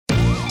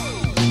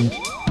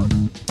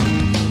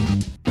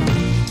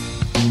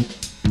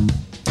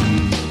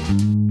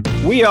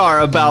We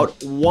are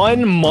about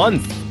 1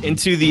 month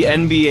into the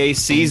NBA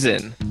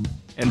season,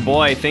 and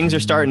boy, things are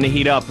starting to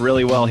heat up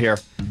really well here.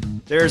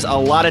 There's a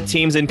lot of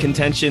teams in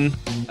contention.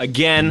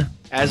 Again,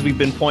 as we've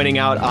been pointing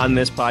out on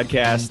this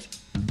podcast,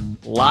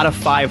 a lot of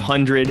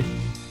 500,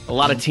 a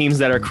lot of teams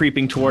that are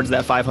creeping towards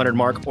that 500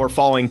 mark or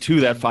falling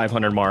to that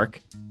 500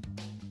 mark.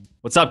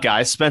 What's up,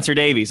 guys? Spencer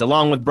Davies,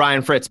 along with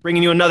Brian Fritz,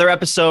 bringing you another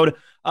episode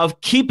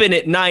of Keeping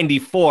It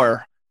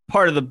 94,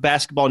 part of the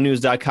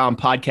basketballnews.com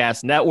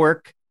podcast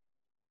network.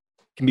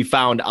 Can be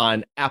found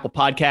on Apple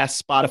Podcasts,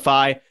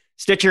 Spotify,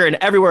 Stitcher, and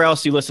everywhere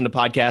else you listen to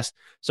podcasts.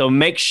 So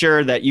make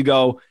sure that you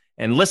go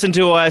and listen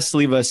to us,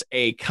 leave us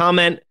a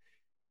comment,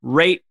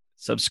 rate,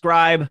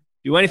 subscribe,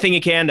 do anything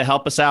you can to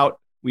help us out.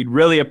 We'd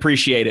really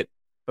appreciate it.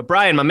 But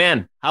Brian, my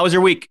man, how was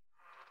your week?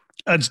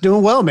 It's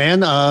doing well,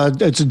 man.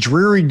 It's a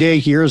dreary day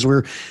here as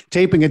we're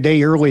taping a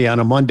day early on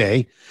a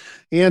Monday,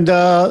 and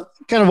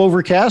kind of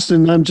overcast,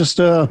 and I'm just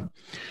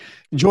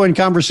enjoying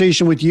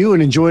conversation with you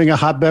and enjoying a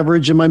hot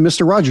beverage in my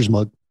Mr. Rogers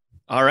mug.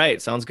 All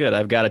right. Sounds good.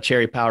 I've got a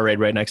cherry Powerade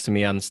right next to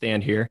me on the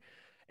stand here.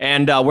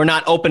 And we're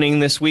not opening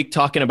this week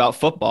talking about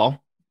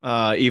football,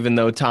 even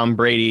though Tom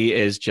Brady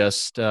is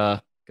just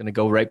going to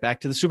go right back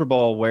to the Super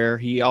Bowl where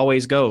he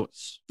always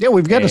goes. Yeah,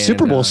 we've got a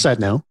Super Bowl set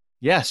now.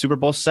 Yeah, Super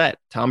Bowl set.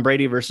 Tom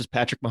Brady versus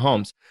Patrick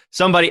Mahomes.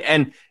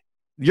 And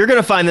you're going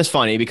to find this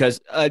funny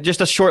because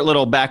just a short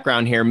little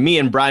background here. Me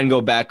and Brian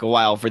go back a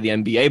while for the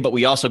NBA, but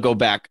we also go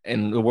back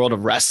in the world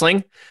of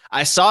wrestling.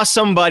 I saw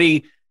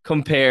somebody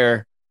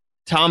compare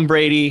Tom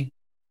Brady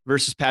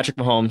versus Patrick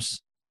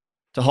Mahomes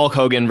to Hulk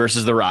Hogan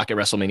versus The Rock at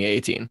WrestleMania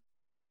 18.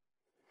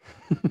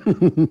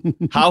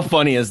 How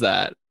funny is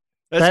that?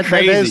 That's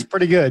crazy. That is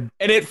pretty good.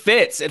 And it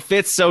fits. It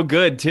fits so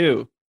good,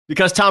 too,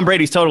 because Tom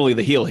Brady's totally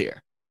the heel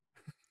here.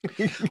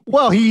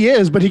 Well, he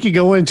is, but he could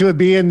go into it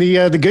being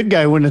the good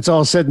guy when it's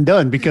all said and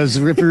done. Because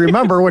if you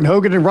remember when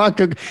Hogan and Rock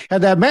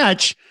had that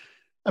match,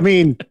 I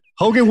mean,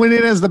 Hogan went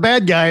in as the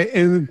bad guy,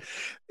 and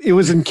it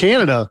was in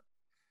Canada.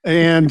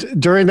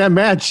 And during that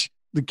match,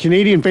 the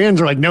Canadian fans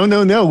are like,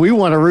 no, we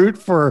want to root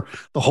for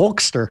the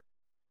Hulkster.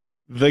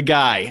 The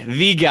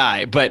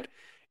guy. But,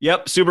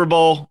 yep, Super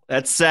Bowl,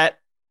 that's set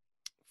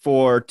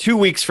for 2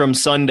 weeks from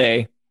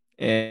Sunday,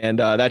 and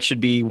that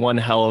should be one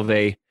hell of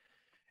a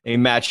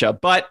matchup.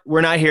 But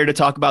we're not here to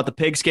talk about the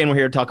pigskin. We're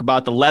here to talk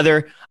about the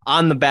leather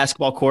on the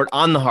basketball court,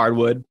 on the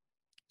hardwood.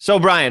 So,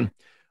 Brian,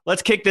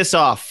 let's kick this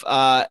off.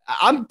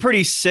 I'm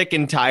pretty sick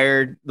and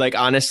tired, like,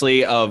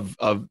 honestly, of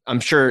I'm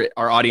sure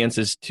our audience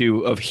is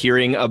too, of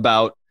hearing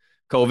about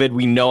COVID.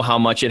 We know how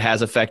much it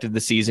has affected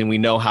the season. We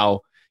know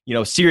how,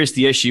 serious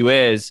the issue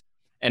is,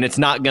 and it's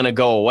not going to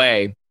go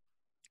away.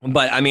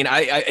 But I mean,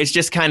 it's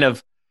just kind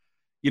of,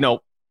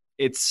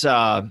 it's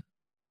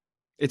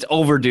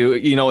overdue.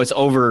 It's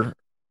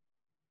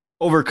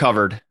over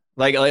covered.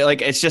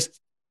 Like it's just,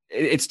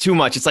 it's too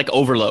much. It's like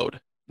overload.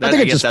 I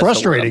think it's just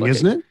frustrating,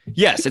 isn't it?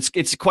 Yes,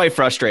 it's quite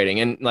frustrating,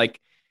 and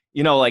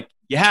you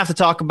have to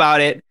talk about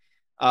it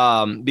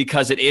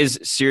because it is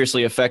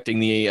seriously affecting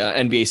the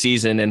NBA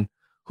season and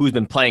who's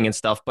been playing and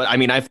stuff. But I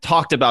mean, I've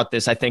talked about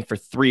this, I think, for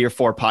 3 or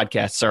 4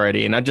 podcasts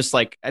already. And I'm just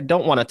like, I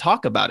don't want to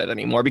talk about it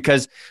anymore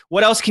because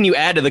what else can you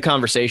add to the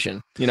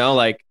conversation?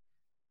 I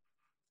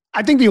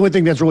think the only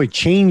thing that's really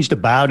changed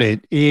about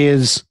it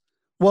is,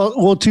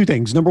 well, 2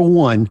 things. Number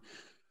one,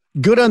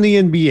 good on the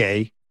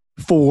NBA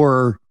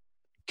for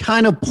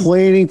kind of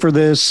planning for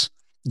this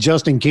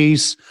just in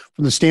case,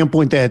 from the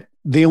standpoint that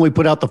they only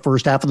put out the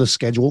first half of the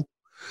schedule.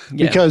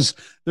 Yeah. Because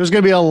there's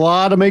going to be a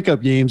lot of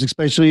makeup games,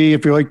 especially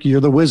if you're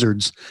the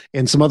Wizards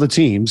and some other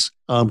teams.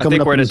 I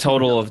think we're at a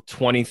total of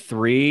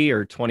 23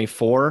 or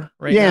 24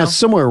 right now. Yeah,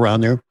 somewhere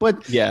around there.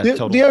 But yeah,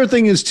 the other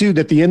thing is, too,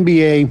 that the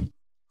NBA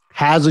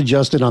has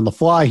adjusted on the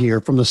fly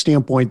here from the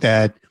standpoint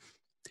that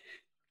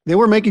they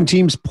were making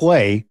teams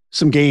play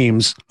some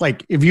games.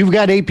 Like, if you've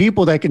got 8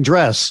 people that can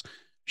dress,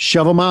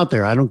 shove them out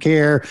there. I don't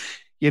care,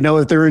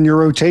 if they're in your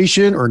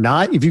rotation or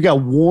not. If you got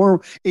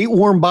 8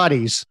 warm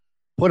bodies,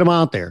 put them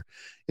out there.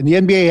 And the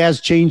NBA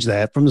has changed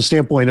that from the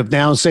standpoint of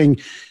now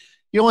saying,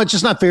 it's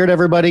just not fair to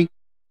everybody.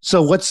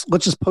 So let's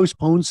just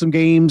postpone some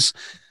games.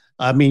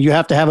 I mean, you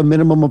have to have a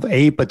minimum of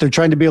 8, but they're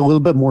trying to be a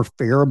little bit more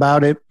fair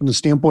about it from the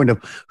standpoint of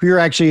who you're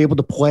actually able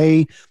to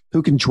play,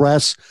 who can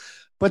dress.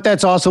 But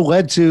that's also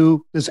led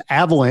to this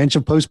avalanche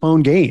of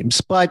postponed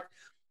games. But,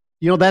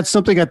 that's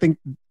something I think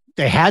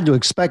they had to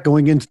expect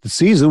going into the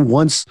season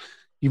once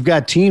you've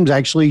got teams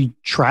actually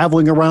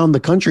traveling around the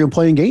country and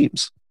playing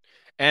games.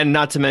 And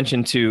not to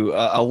mention, too,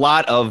 a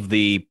lot of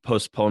the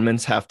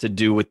postponements have to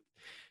do with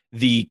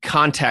the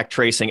contact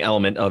tracing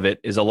element of it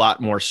is a lot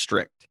more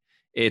strict.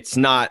 It's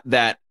not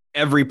that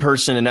every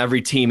person and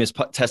every team is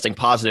testing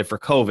positive for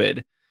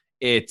COVID.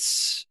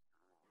 It's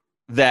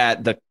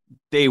that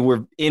they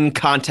were in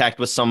contact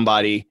with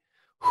somebody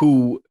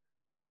who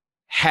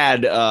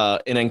had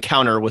an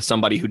encounter with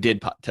somebody who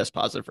did test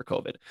positive for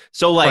COVID.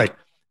 So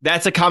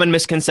that's a common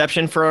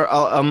misconception for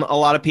a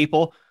lot of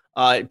people.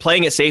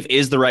 Playing it safe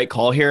is the right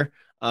call here.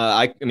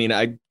 I mean,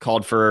 I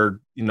called for,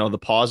 the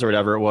pause or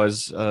whatever it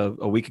was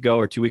a week ago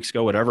or 2 weeks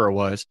ago, whatever it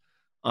was.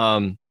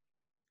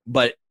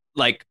 But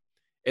like,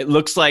 it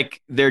looks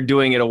like they're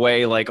doing it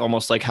away, like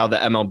almost like how the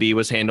MLB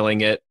was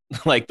handling it.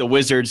 Like the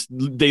Wizards,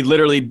 they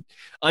literally,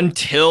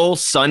 until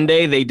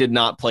Sunday, they did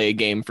not play a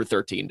game for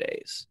 13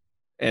 days.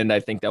 And I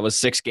think that was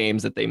 6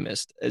 games that they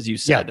missed, as you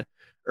said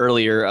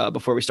earlier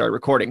before we started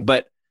recording.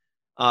 But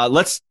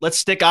let's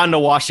stick on to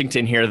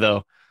Washington here,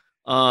 though.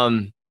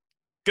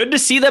 Good to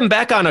see them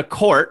back on a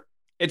court.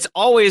 It's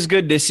always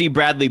good to see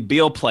Bradley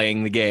Beal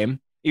playing the game,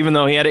 even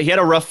though he had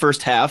a rough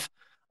first half.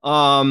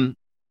 But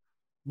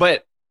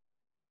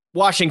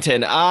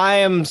Washington, I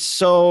am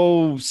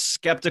so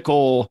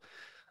skeptical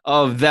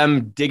of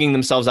them digging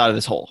themselves out of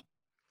this hole.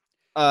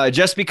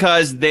 Just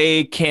because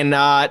they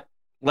cannot,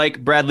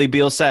 like Bradley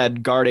Beal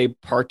said, guard a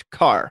parked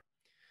car.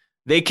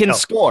 They can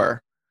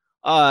score.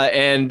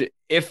 And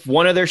if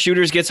one of their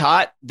shooters gets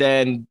hot,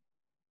 then,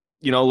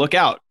 look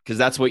out, because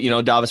that's what,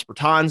 Davis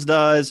Bertans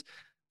does.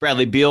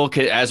 Bradley Beal,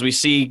 as we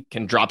see,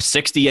 can drop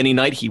 60 any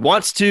night he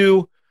wants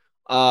to.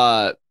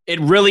 It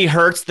really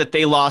hurts that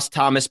they lost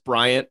Thomas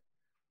Bryant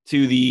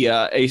to the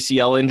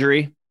ACL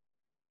injury.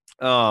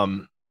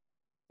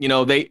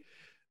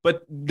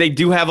 But they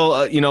do have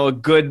a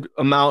good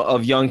amount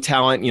of young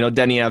talent.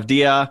 Deni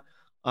Avdija,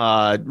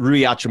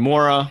 Rui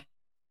Hachimura.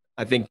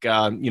 I think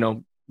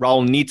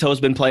Raul Nito's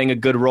been playing a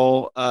good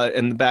role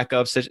in the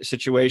backup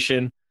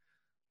situation.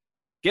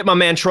 Get my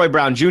man Troy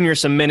Brown Jr.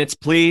 some minutes,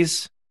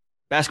 please.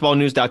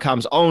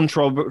 BasketballNews.com's own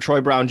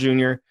Troy Brown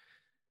Jr.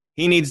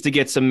 He needs to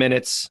get some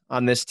minutes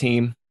on this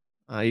team.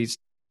 He's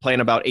playing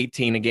about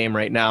 18 a game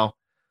right now.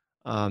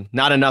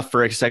 Not enough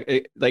for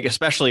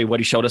especially what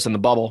he showed us in the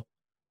bubble.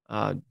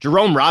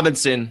 Jerome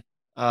Robinson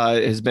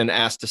has been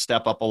asked to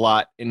step up a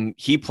lot, and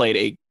he played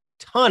a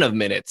ton of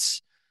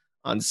minutes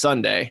on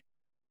Sunday,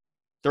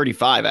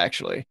 35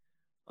 actually.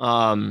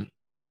 But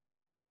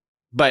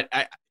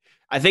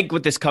I think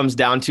what this comes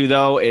down to,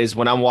 though, is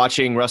when I'm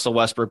watching Russell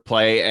Westbrook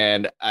play,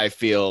 and I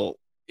feel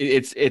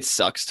it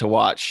sucks to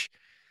watch.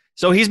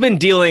 So he's been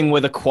dealing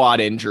with a quad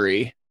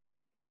injury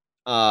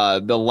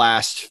the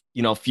last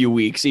few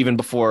weeks, even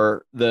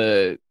before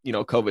the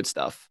COVID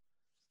stuff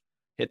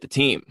hit the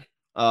team.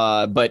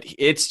 But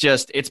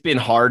it's been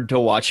hard to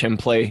watch him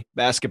play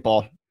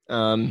basketball.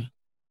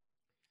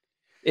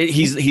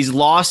 He's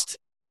lost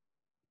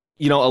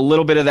a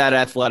little bit of that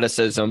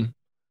athleticism.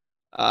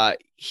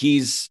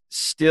 He's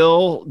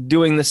still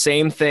doing the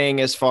same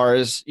thing as far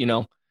as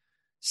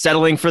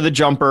settling for the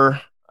jumper,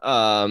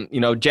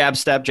 jab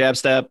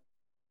step,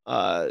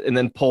 and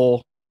then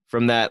pull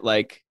from that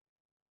like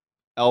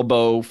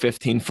elbow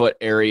 15-foot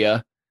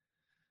area.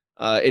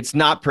 It's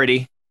not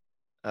pretty.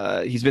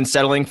 He's been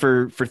settling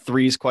for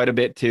threes quite a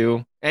bit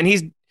too. And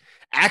he's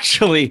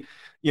actually,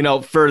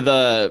 for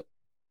the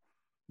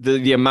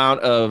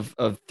amount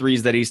of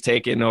threes that he's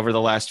taken over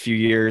the last few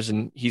years,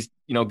 and he's,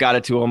 got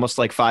it to almost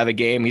like 5 a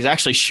game. He's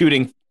actually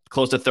shooting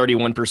close to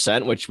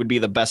 31%, which would be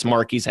the best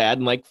mark he's had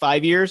in like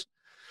 5 years.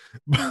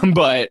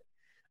 But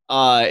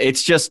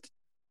it's just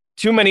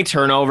too many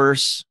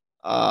turnovers,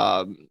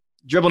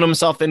 dribbling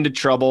himself into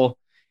trouble.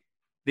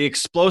 The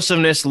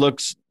explosiveness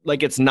looks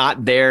like it's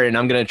not there, and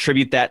I'm going to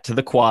attribute that to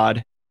the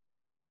quad.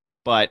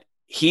 But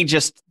he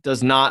just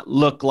does not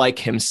look like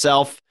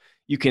himself.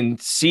 You can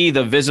see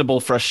the visible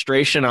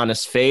frustration on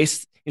his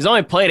face. He's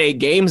only played 8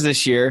 games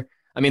this year.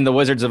 I mean, the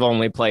Wizards have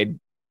only played,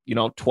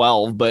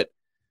 12, but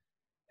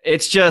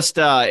it's just,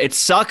 it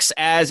sucks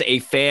as a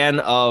fan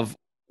of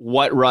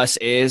what Russ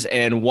is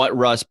and what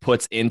Russ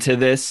puts into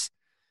this.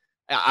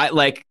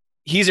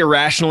 He's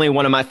irrationally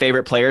one of my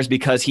favorite players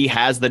because he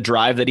has the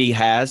drive that he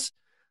has.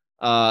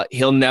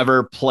 He'll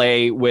never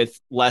play with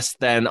less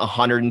than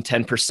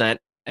 110%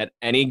 at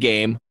any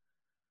game.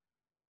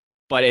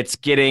 But it's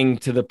getting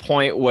to the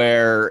point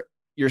where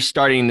you're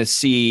starting to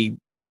see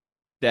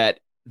that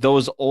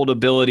those old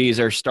abilities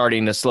are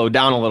starting to slow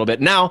down a little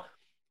bit. Now,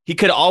 he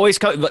could always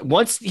come.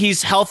 Once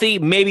he's healthy,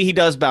 maybe he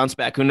does bounce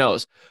back. Who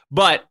knows?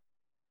 But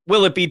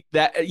will it be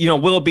that,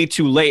 will it be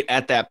too late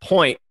at that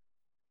point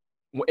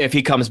if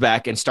he comes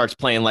back and starts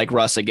playing like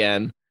Russ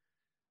again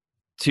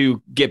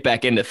to get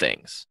back into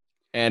things?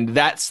 And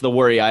that's the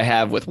worry I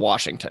have with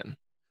Washington.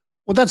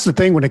 Well, that's the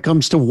thing when it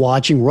comes to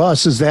watching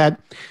Russ is that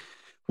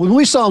when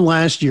we saw him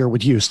last year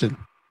with Houston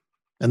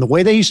and the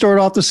way that he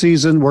started off the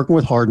season working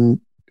with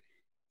Harden,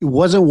 it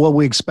wasn't what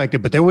we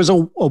expected. But there was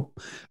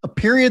a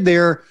period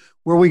there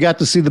where we got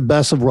to see the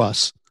best of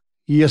Russ.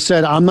 He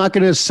said, I'm not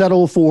going to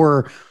settle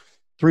for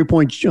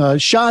 3-point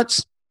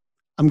shots.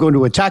 I'm going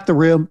to attack the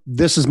rim.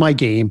 This is my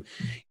game.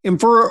 And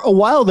for a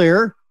while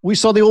there, we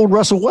saw the old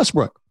Russell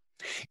Westbrook.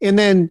 And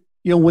then,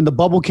 when the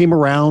bubble came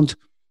around,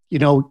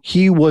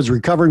 he was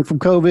recovering from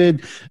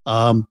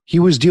COVID. He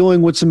was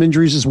dealing with some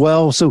injuries as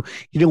well. So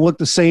he didn't look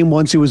the same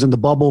once he was in the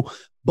bubble.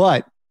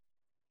 But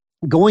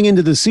going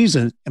into the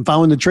season and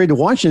following the trade to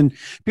Washington,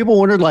 people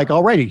wondered,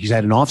 all right, he's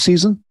had an off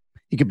season.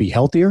 He could be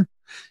healthier.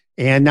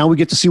 And now we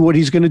get to see what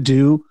he's going to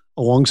do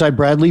alongside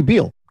Bradley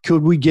Beal.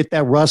 Could we get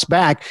that Russ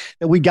back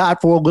that we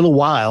got for a little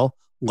while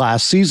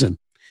last season?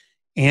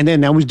 And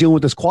then now he's dealing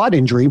with this quad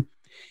injury.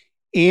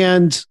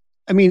 And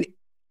I mean,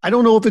 I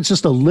don't know if it's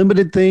just a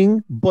limited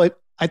thing, but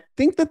I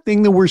think the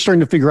thing that we're starting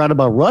to figure out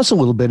about Russ a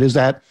little bit is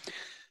that,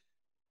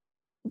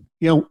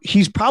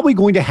 he's probably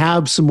going to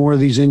have some more of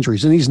these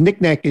injuries and these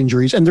knick-knack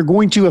injuries, and they're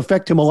going to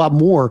affect him a lot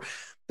more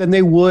than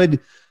they would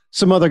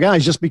some other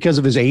guys just because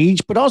of his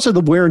age, but also the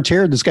wear and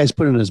tear this guy's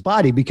put in his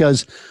body.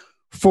 Because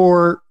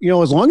for,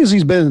 as long as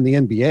he's been in the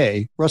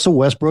NBA, Russell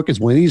Westbrook is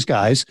one of these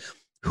guys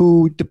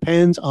who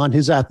depends on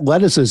his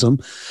athleticism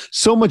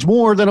so much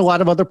more than a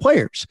lot of other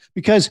players,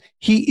 because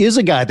he is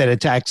a guy that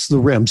attacks the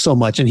rim so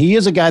much, and he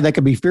is a guy that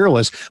can be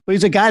fearless, but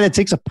he's a guy that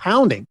takes a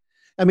pounding.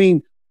 I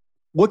mean,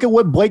 look at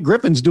what Blake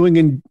Griffin's doing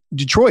in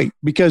Detroit,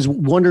 because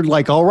wondered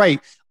all right,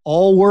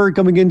 all word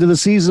coming into the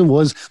season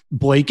was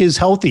Blake is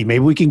healthy. Maybe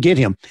we can get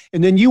him.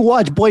 And then you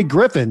watch Blake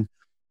Griffin,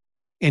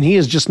 and he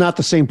is just not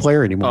the same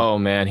player anymore. Oh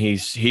man,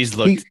 he's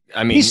looked.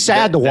 He's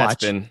sad to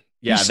watch.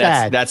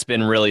 That's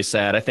been really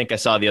sad. I think I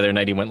saw the other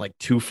night he went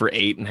 2 for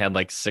 8 and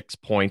had 6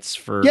 points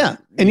for. Yeah,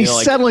 and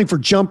he's settling for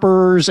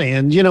jumpers,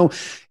 and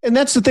and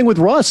that's the thing with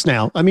Russ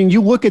now. I mean,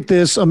 you look at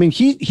this. I mean,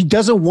 he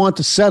doesn't want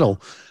to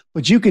settle,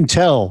 but you can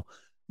tell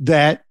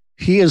that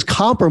he is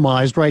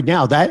compromised right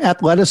now. That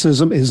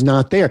athleticism is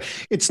not there.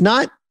 It's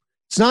not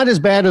as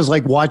bad as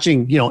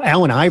watching,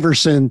 Allen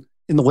Iverson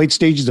in the late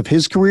stages of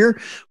his career.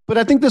 But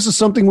I think this is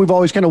something we've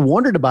always kind of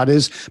wondered about,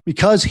 is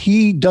because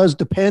he does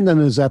depend on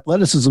his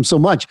athleticism so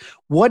much.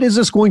 What is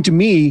this going to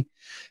mean,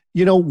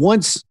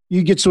 once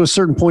you get to a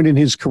certain point in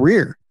his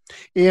career?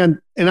 And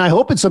I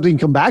hope it's something you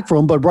can come back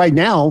from. But right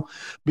now,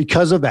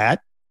 because of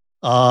that,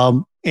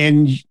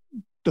 and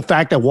the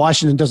fact that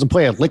Washington doesn't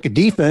play a lick of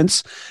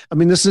defense, I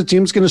mean, this is a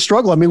team that's going to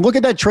struggle. I mean, look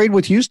at that trade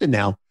with Houston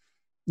now,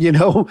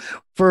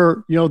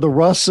 for, the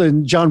Russ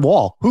and John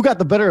Wall. Who got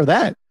the better of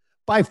that?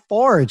 By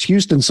far, it's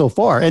Houston so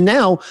far. And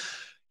now,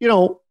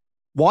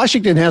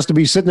 Washington has to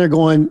be sitting there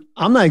going,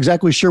 I'm not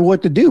exactly sure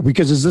what to do,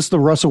 because is this the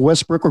Russell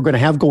Westbrook we're going to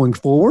have going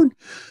forward?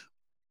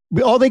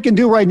 All they can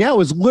do right now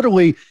is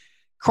literally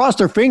cross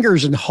their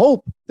fingers and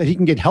hope that he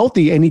can get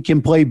healthy and he can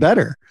play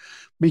better,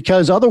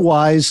 because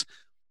otherwise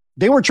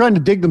they were trying to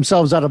dig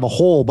themselves out of a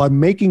hole by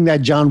making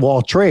that John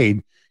Wall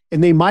trade,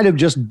 and they might have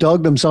just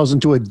dug themselves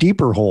into a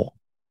deeper hole.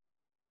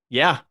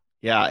 Yeah.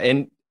 Yeah.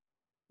 And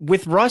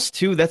with Russ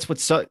too, that's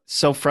what's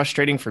so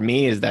frustrating for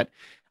me, is that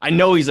I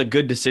know he's a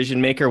good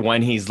decision maker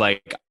when he's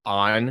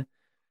on,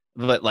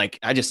 but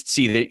I just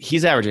see that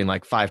he's averaging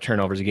 5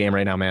 turnovers a game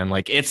right now, man.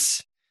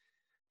 It's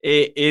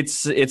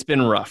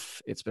been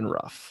rough. It's been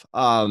rough.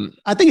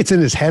 I think it's in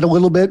his head a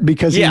little bit,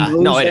 because it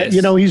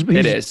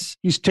is.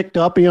 He's ticked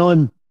up,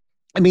 and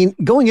I mean,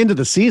 going into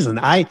the season,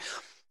 I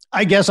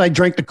guess I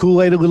drank the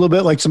Kool-Aid a little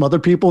bit, like some other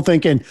people,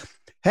 thinking,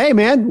 hey,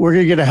 man, we're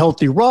going to get a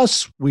healthy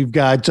Russ. We've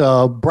got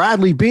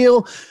Bradley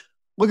Beal.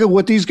 Look at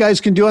what these guys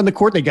can do on the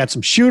court. They got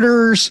some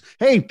shooters.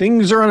 Hey,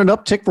 things are on an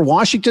uptick for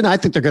Washington. I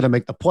think they're going to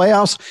make the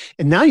playoffs.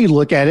 And now you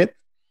look at it,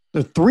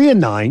 they're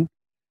 3-9.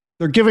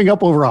 They're giving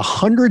up over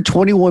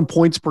 121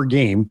 points per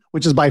game,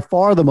 which is by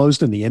far the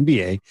most in the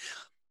NBA.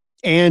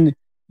 And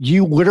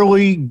you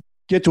literally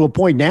get to a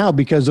point now,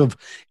 because of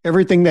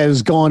everything that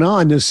has gone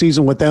on this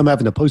season with them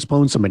having to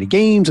postpone so many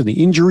games and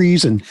the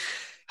injuries and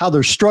how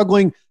they're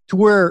struggling, to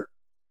where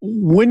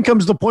when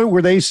comes the point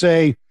where they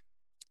say,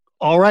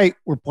 all right,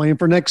 we're playing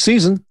for next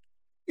season.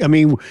 I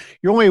mean,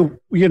 you're only,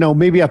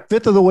 maybe a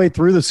fifth of the way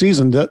through the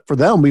season for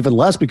them, even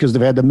less, because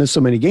they've had to miss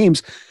so many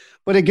games.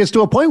 But it gets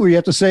to a point where you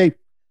have to say,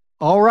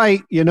 all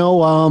right,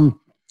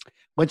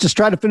 let's just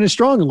try to finish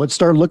strong and let's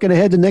start looking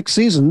ahead to next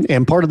season.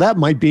 And part of that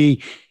might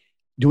be,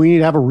 do we need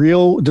to have a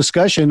real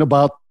discussion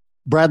about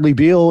Bradley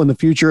Beal and the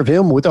future of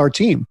him with our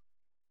team?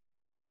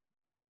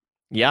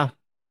 Yeah.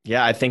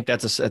 Yeah. I think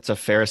that's a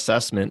fair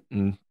assessment.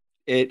 And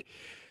it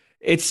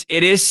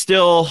is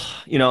still,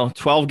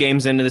 12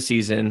 games into the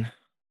season,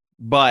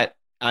 but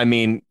I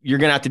mean, you're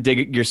going to have to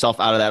dig yourself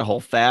out of that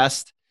hole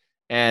fast,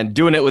 and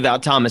doing it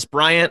without Thomas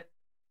Bryant,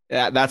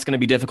 that's going to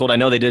be difficult. I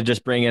know they did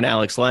just bring in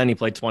Alex Len. He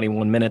played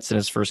 21 minutes in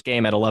his first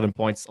game at 11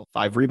 points,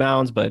 5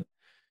 rebounds, but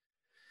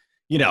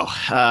you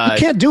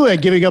can't do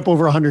it giving up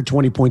over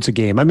 120 points a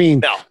game. I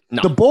mean,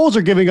 no. The Bulls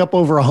are giving up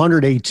over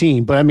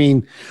 118, but I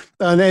mean,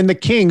 and the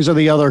Kings are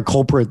the other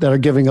culprit that are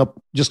giving up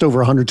just over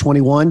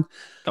 121.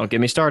 Don't get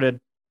me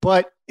started.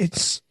 But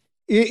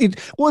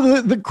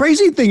the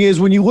crazy thing is,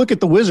 when you look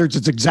at the Wizards,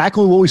 it's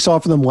exactly what we saw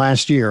from them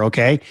last year.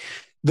 Okay.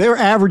 They're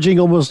averaging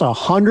almost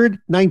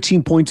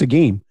 119 points a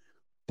game.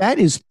 That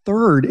is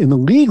third in the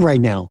league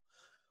right now,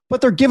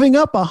 but they're giving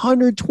up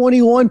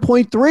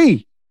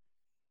 121.3.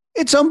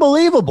 It's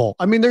unbelievable.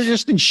 I mean, they're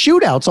just in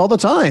shootouts all the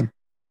time.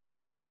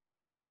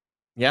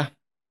 Yeah.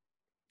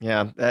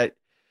 Yeah.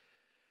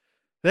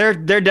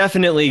 They're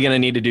definitely going to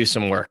need to do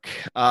some work.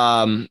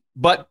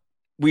 But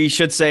we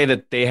should say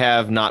that they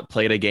have not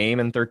played a game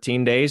in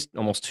 13 days,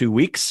 almost 2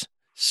 weeks.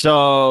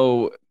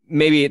 So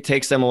maybe it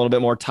takes them a little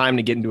bit more time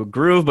to get into a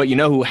groove. But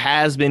who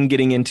has been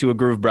getting into a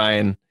groove,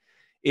 Brian,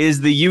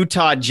 is the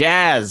Utah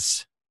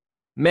Jazz.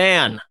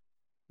 Man,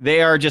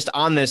 they are just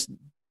on this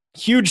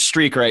huge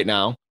streak right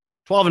now.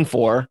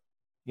 12-4,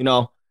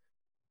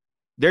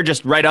 they're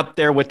just right up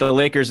there with the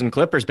Lakers and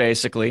Clippers,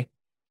 basically.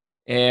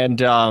 And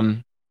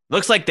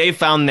looks like they've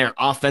found their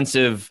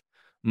offensive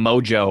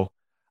mojo.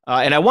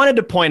 And I wanted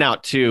to point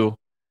out, too,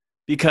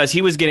 because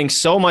he was getting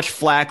so much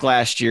flack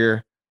last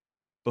year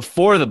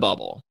before the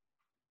bubble,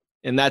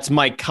 and that's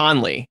Mike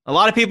Conley. A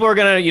lot of people are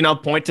going to,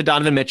 point to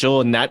Donovan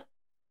Mitchell, and that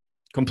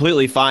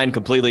completely fine,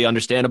 completely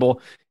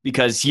understandable,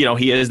 because, he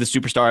is the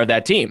superstar of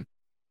that team.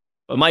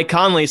 But Mike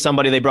Conley is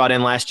somebody they brought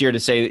in last year to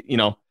say,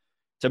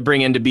 to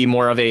bring in to be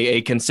more of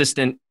a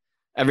consistent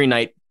every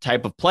night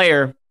type of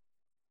player.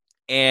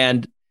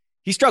 And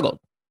he struggled.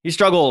 He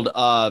struggled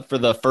for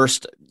the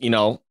first,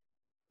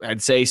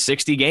 I'd say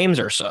 60 games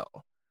or so.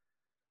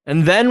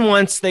 And then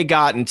once they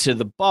got into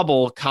the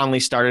bubble,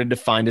 Conley started to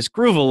find his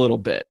groove a little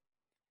bit.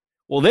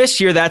 Well, this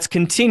year that's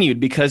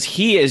continued because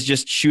he is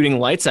just shooting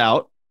lights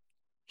out.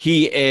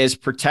 He is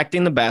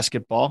protecting the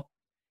basketball.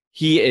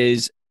 He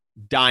is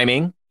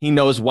diming. He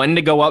knows when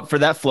to go up for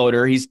that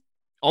floater. He's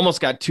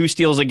almost got 2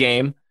 steals a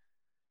game.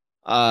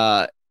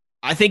 I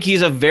think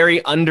he's a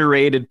very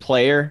underrated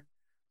player.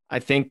 I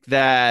think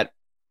that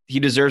he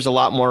deserves a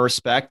lot more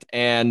respect.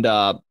 And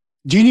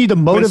do you need to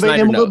motivate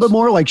him a little bit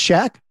more like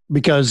Shaq?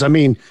 Because, I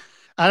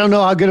don't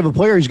know how good of a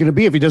player he's going to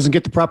be if he doesn't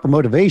get the proper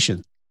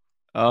motivation.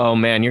 Oh,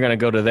 man, you're going to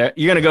go to that.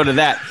 You're going to go to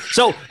that.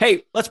 So,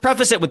 hey, let's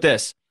preface it with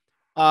this.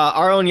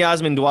 Our own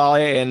Yasmin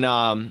Duale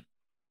and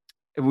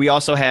we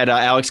also had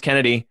Alex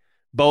Kennedy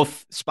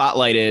both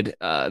spotlighted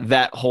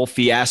that whole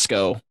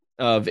fiasco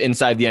of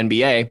Inside the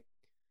NBA.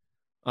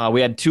 We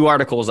had 2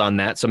 articles on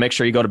that, so make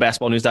sure you go to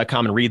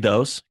basketballnews.com and read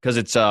those because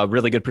it's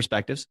really good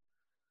perspectives.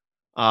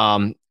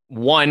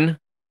 One,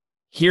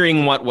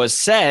 hearing what was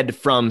said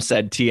from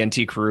said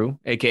TNT crew,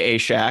 a.k.a.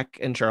 Shaq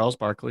and Charles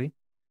Barkley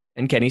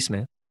and Kenny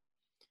Smith.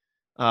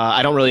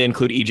 I don't really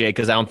include EJ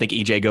because I don't think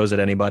EJ goes at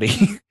anybody.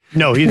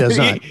 No, he does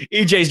not.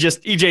 EJ's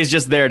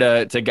just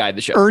there to guide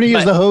the show. Ernie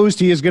is the host.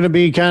 He is going to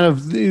be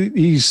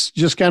he's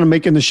just kind of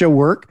making the show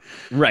work.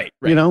 Right.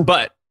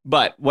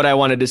 But what I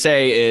wanted to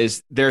say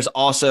is there's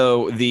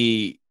also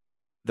the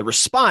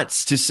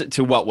response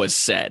to what was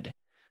said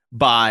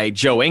by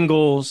Joe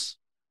Ingles,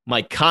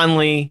 Mike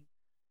Conley,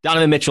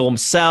 Donovan Mitchell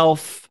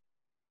himself,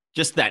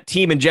 just that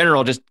team in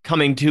general, just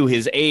coming to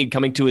his aid,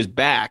 coming to his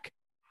back.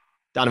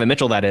 Donovan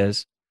Mitchell, that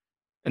is.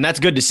 And that's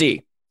good to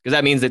see because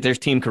that means that there's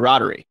team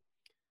camaraderie.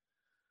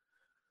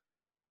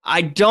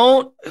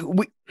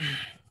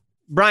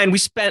 Brian, we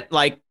spent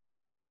like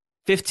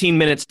 15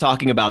 minutes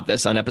talking about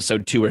this on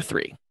episode 2 or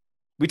 3.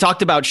 We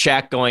talked about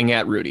Shaq going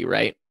at Rudy,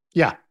 right?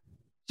 Yeah.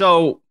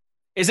 So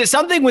is it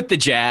something with the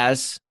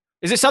Jazz?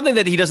 Is it something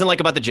that he doesn't like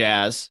about the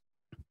Jazz?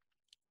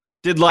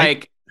 Did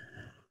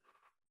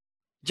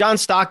John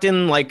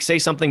Stockton say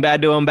something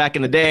bad to him back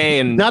in the day?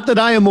 And not that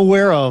I am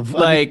aware of.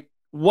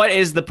 What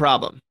is the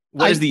problem?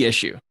 What is the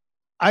issue?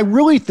 I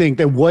really think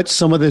that what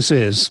some of this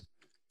is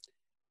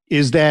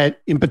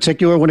that in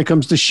particular when it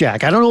comes to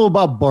Shaq, I don't know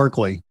about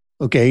Barkley.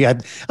 Okay. I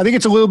think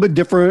it's a little bit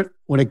different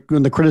when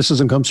the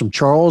criticism comes from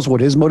Charles,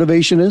 what his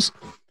motivation is.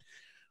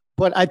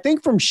 But I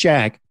think from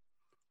Shaq,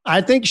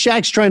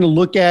 Shaq's trying to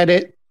look at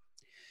it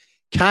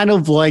kind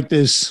of like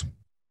this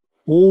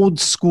old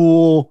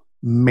school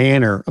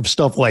manner of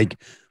stuff like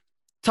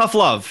tough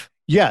love.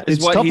 Yeah,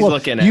 it's what he's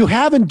looking at. You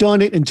haven't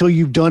done it until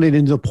you've done it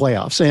into the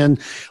playoffs.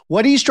 And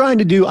what he's trying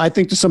to do, I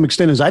think to some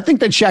extent, is I think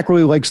that Shaq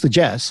really likes the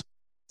Jazz.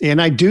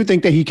 And I do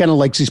think that he kind of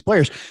likes these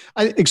players,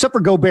 except for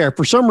Gobert.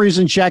 For some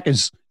reason, Shaq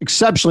is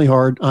exceptionally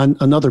hard on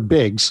other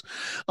bigs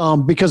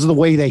because of the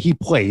way that he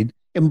played.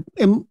 And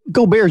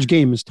Gobert's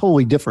game is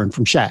totally different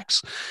from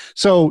Shaq's.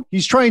 So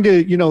he's trying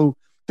to,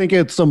 think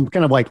it's some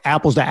kind of like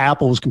apples to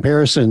apples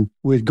comparison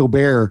with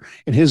Gobert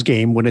in his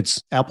game when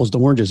it's apples to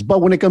oranges. But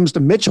when it comes to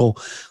Mitchell,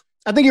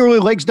 I think he really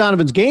likes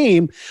Donovan's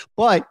game,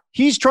 but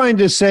he's trying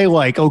to say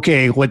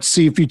okay, let's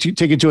see if you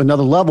take it to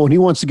another level. And he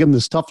wants to give him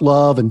this tough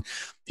love and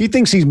he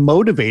thinks he's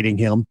motivating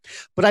him.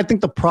 But I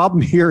think the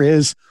problem here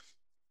is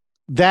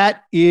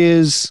that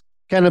is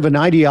kind of an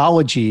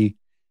ideology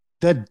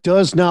that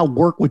does not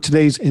work with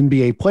today's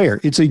NBA player.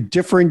 It's a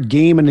different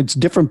game and it's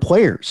different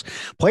players.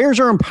 Players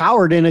are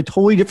empowered in a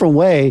totally different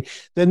way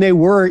than they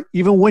were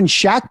even when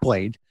Shaq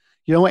played,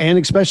 and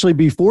especially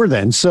before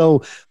then.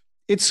 So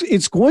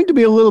it's going to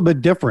be a little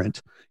bit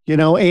different,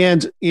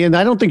 and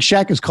I don't think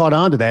Shaq has caught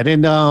on to that.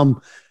 And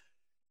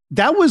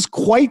that was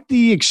quite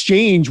the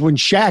exchange when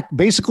Shaq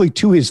basically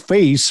to his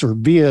face or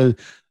via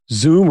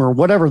Zoom or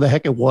whatever the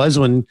heck it was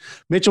when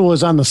Mitchell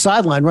was on the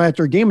sideline right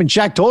after a game and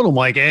Shaq told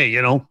him hey,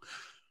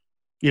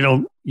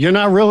 you're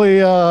not really,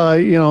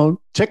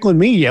 tickling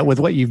me yet with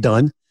what you've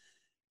done.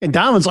 And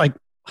Donovan's like,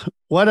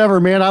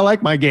 whatever, man, I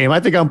like my game. I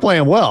think I'm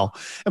playing well.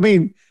 I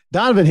mean,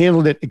 Donovan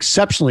handled it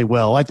exceptionally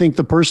well. I think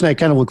the person that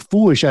kind of looked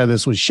foolish out of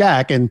this was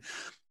Shaq. And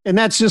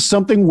that's just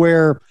something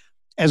where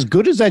as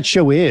good as that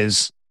show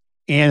is,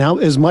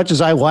 and as much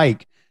as I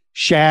like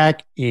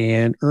Shaq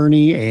and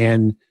Ernie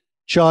and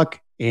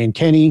Chuck and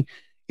Kenny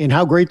and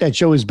how great that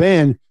show has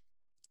been,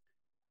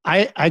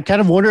 I kind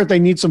of wonder if they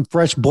need some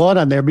fresh blood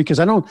on there because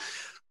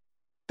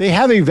they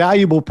have a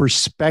valuable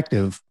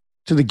perspective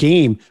to the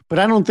game, but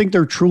I don't think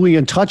they're truly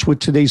in touch with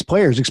today's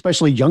players,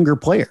 especially younger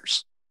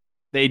players.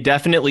 They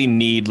definitely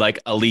need like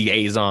a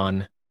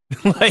liaison.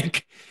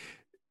 Like,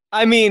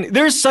 I mean,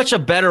 there's such a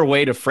better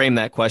way to frame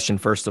that question,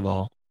 first of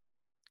all.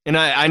 And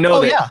I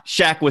know that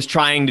Shaq was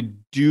trying to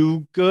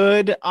do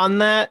good on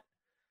that,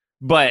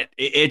 but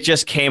it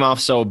just came off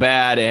so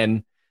bad.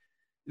 And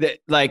that,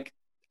 like,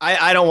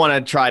 I don't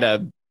want to try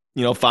to,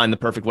 find the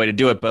perfect way to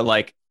do it, but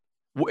like,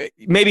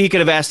 maybe he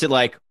could have asked it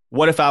like,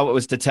 what if I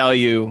was to tell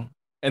you,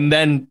 and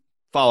then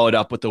followed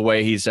up with the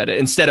way he said it,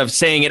 instead of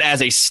saying it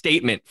as a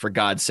statement, for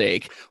God's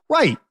sake.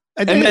 Right.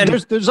 And then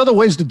there's other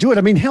ways to do it.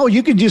 I mean, hell,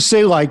 you could just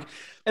say like,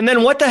 and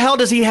then what the hell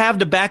does he have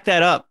to back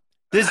that up?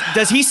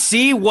 Does he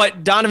see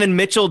what Donovan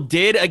Mitchell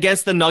did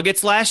against the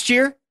Nuggets last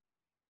year?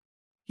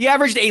 He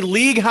averaged a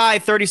league-high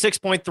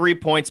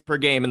 36.3 points per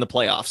game in the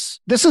playoffs.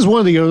 This is one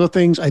of the other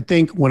things I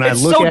think when I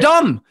look at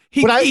dumb.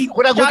 When I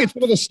look at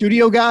some of the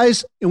studio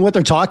guys and what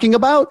they're talking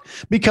about,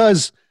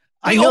 because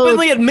they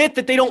openly admit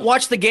that they don't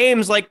watch the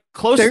games like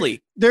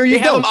closely. There you go.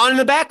 They have them on in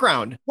the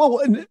background. Well,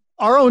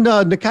 our own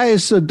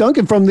Nikias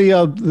Duncan from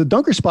the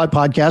Dunker Spot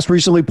podcast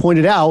recently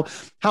pointed out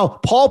how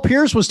Paul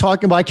Pierce was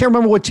talking about, I can't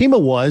remember what team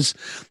it was,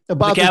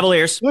 about the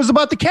Cavaliers. It was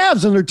about the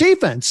Cavs and their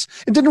defense,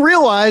 and didn't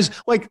realize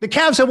like the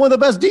Cavs have one of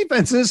the best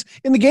defenses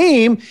in the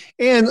game.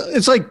 And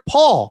it's like,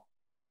 Paul,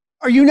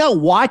 are you not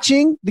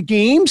watching the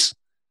games?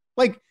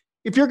 Like,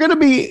 if you're going to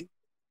be,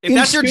 if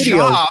that's your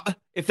job,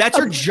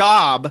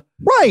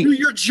 right, do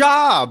your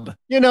job.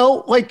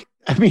 Like,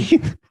 I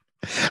mean,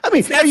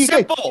 that's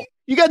simple.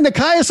 You got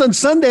Nikias on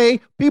Sunday,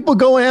 people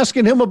go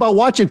asking him about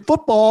watching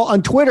football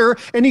on Twitter,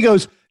 and he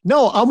goes,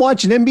 no, I'm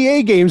watching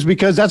NBA games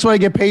because that's what I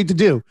get paid to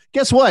do.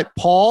 Guess what,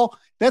 Paul?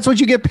 That's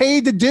what you get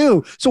paid to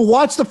do. So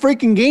watch the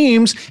freaking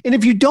games, and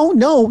if you don't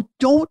know,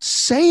 don't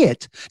say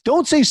it.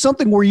 Don't say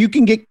something where you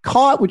can get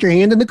caught with your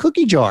hand in the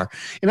cookie jar.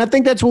 And I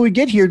think that's what we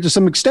get here to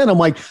some extent. I'm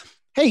like,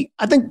 hey,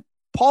 I think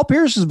Paul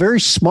Pierce is a very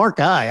smart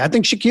guy. I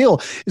think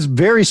Shaquille is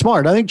very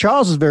smart. I think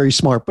Charles is very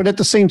smart. But at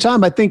the same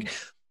time, I think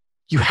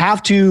you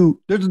have to,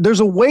 there's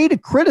a way to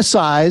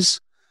criticize,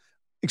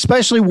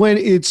 especially when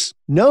it's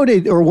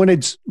noted or when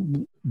it's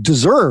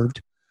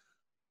deserved.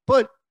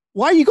 But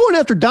why are you going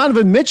after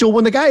Donovan Mitchell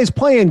when the guy is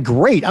playing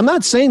great? I'm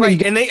not saying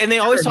right. And they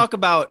always talk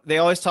about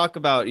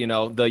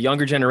the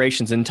younger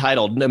generation's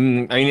entitled. I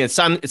mean, it's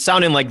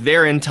sounding like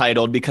they're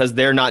entitled because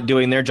they're not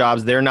doing their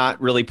jobs. They're not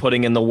really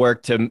putting in the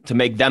work to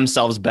make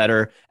themselves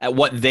better at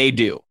what they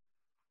do.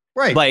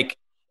 Right. Like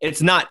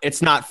it's not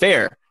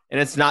fair,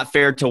 and it's not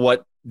fair to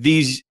what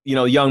these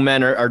young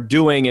men are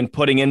doing and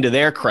putting into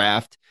their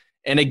craft.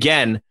 And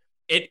again,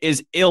 it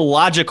is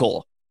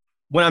illogical.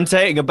 What I'm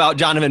saying about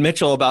Donovan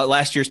Mitchell about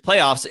last year's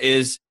playoffs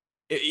is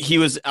he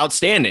was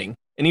outstanding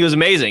and he was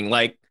amazing.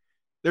 Like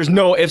there's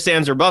no ifs,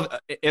 ands,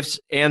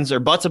 or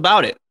buts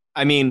about it.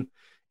 I mean,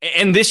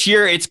 and this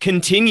year it's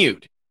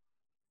continued.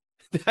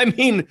 I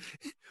mean,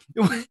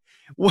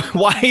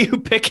 why are you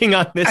picking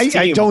on this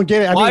team? I don't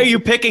get it. Why are you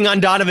picking on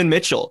Donovan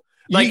Mitchell?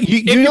 Like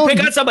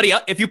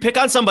if you pick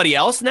on somebody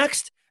else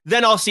next,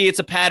 then I'll see it's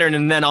a pattern,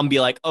 and then I'll be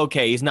like,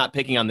 okay, he's not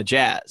picking on the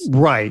Jazz.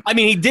 Right. I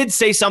mean, he did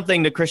say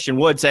something to Christian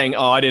Wood saying,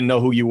 oh, I didn't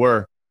know who you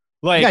were.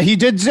 Like, yeah, he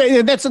did say,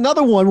 and that's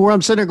another one where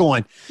I'm sitting there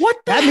going, what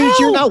the that hell? means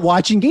you're not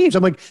watching games.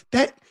 I'm like,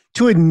 that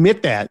to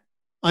admit that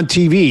on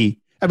TV.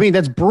 I mean,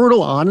 that's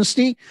brutal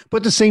honesty, but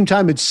at the same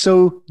time, it's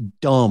so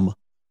dumb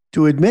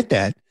to admit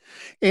that.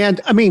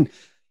 And I mean,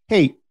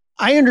 hey,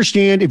 I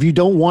understand if you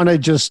don't want to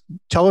just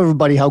tell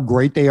everybody how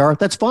great they are,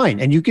 that's fine.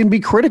 And you can be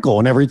critical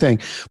and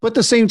everything. But at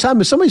the same time,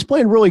 if somebody's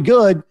playing really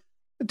good,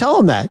 tell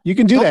them that. You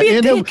can do that.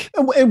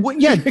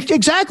 Yeah,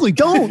 exactly.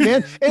 Don't,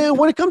 man. And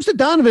when it comes to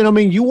Donovan, I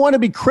mean, you want to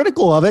be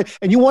critical of it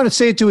and you want to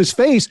say it to his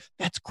face.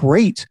 That's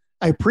great.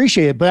 I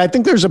appreciate it. But I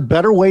think there's a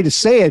better way to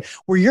say it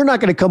where you're not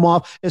going to come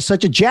off as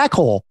such a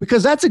jackhole,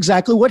 because that's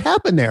exactly what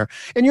happened there.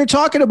 And you're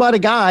talking about a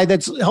guy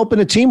that's helping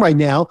a team right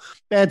now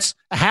that's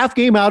a half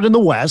game out in the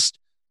West.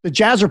 The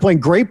Jazz are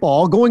playing great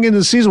ball. Going into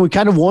the season, we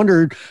kind of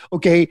wondered,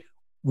 okay,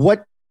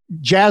 what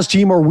Jazz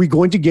team are we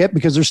going to get?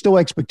 Because there's still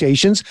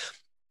expectations.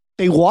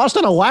 They lost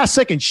on a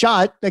last-second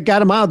shot that got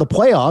them out of the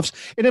playoffs.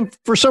 And then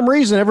for some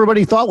reason,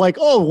 everybody thought like,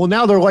 oh, well,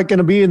 now they're like going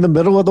to be in the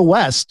middle of the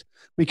West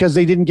because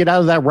they didn't get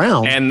out of that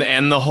round.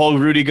 And the whole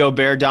Rudy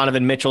Gobert,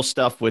 Donovan Mitchell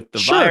stuff with the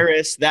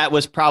virus, that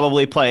was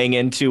probably playing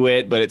into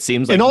it. But it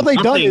seems like and all they've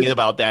done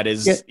about that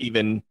is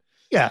even.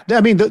 Yeah,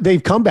 I mean,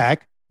 they've come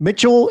back.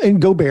 Mitchell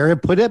and Gobert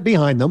have put it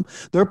behind them.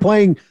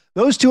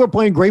 Those two are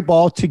playing great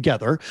ball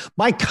together.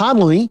 Mike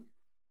Conley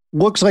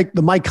looks like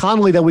the Mike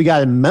Conley that we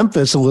got in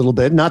Memphis a little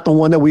bit, not the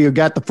one that we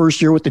got the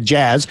first year with the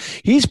Jazz.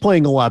 He's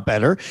playing a lot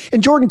better.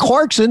 And Jordan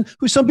Clarkson,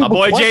 who some people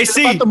my boy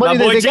JC,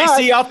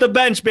 JC off the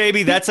bench,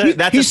 baby.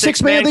 He's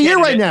sixth man of the year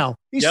right now.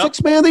 He's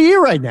sixth man of the year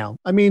right now.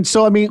 I mean,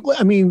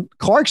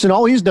 Clarkson,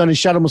 all he's done is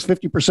shot almost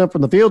 50%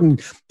 from the field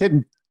and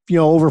hitting,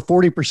 over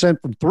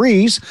 40% from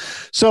threes.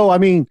 So, I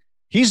mean,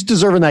 he's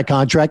deserving that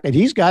contract that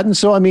he's gotten.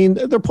 So, I mean,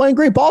 they're playing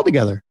great ball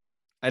together.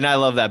 And I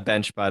love that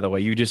bench, by the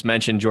way. You just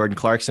mentioned Jordan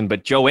Clarkson,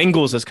 but Joe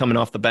Ingles is coming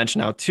off the bench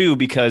now, too,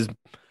 because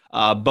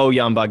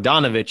Bojan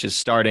Bogdanovic is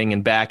starting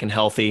and back and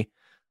healthy.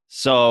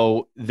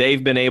 So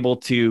they've been able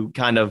to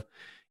kind of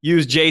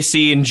use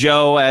JC and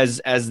Joe as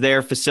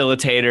their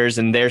facilitators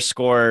and their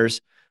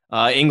scorers.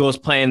 Ingles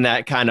playing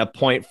that kind of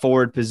point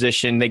forward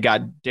position. They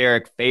got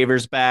Derek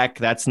Favors back.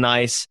 That's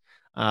nice.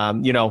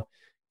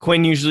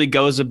 Quinn usually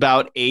goes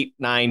about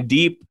 8-9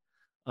 deep.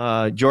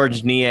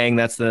 George Niang,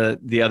 that's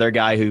the other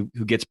guy who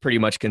gets pretty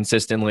much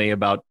consistently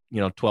about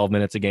 12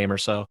 minutes a game or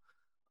so.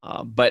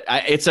 But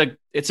it's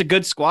a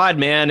good squad,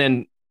 man,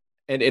 and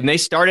they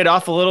started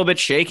off a little bit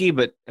shaky,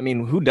 but I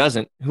mean, who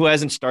doesn't? Who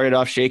hasn't started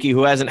off shaky?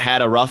 Who hasn't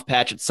had a rough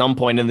patch at some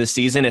point in the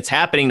season? It's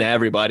happening to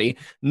everybody.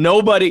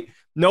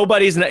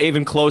 Nobody's not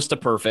even close to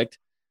perfect.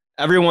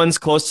 Everyone's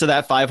close to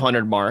that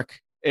 500 mark.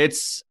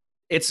 It's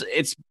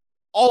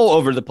all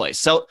over the place.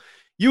 So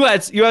you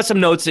had some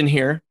notes in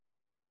here.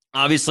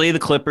 Obviously, the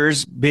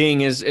Clippers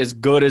being as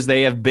good as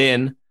they have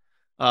been,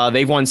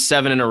 they've won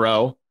 7 in a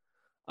row.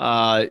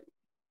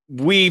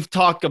 We've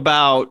talked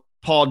about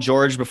Paul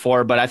George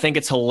before, but I think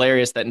it's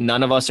hilarious that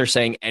none of us are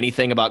saying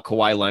anything about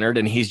Kawhi Leonard,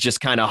 and he's just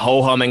kind of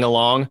ho-humming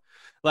along.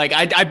 Like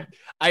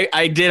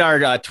I did our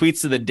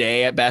tweets of the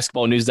day at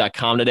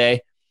basketballnews.com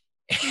today,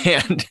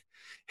 and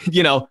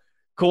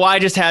Kawhi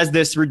just has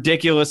this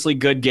ridiculously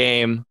good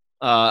game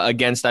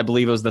against, I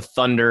believe it was the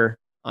Thunder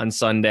on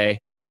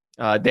Sunday.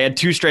 They had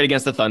 2 straight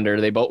against the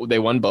Thunder. They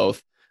won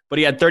both, but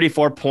he had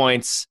 34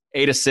 points,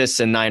 8 assists,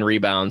 and 9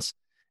 rebounds,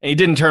 and he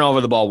didn't turn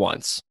over the ball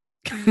once.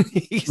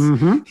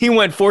 He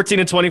went 14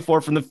 and 24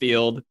 from the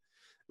field.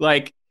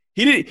 Like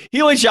he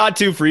only shot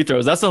 2 free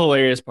throws. That's the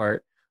hilarious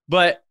part.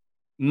 But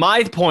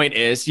my point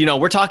is,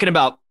 we're talking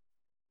about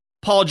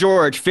Paul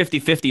George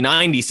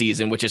 50-50-90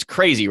 season, which is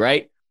crazy,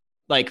 right?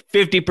 Like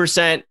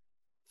 50%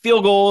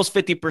 field goals,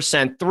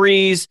 50%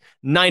 threes,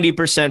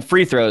 90%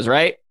 free throws,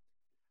 right?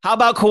 How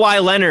about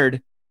Kawhi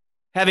Leonard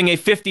having a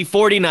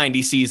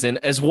 50-40-90 season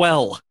as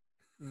well?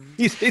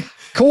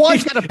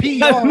 Kawhi's got a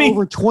PR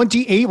over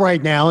 28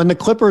 right now, and the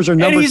Clippers are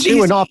number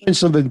 2 in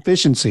offensive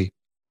efficiency.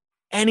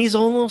 And he's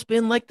almost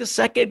been like the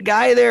second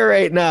guy there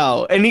right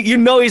now. And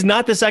he's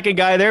not the second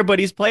guy there, but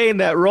he's playing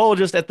that role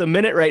just at the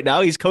minute right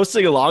now. He's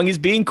coasting along. He's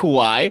being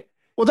Kawhi.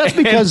 Well, that's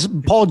because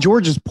Paul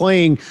George is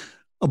playing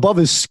above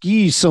his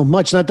skis so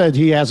much. Not that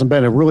he hasn't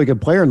been a really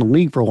good player in the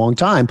league for a long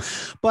time,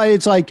 but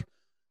it's like,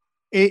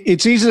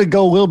 it's easy to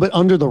go a little bit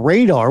under the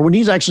radar when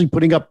he's actually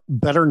putting up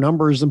better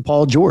numbers than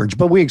Paul George,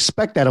 but we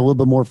expect that a little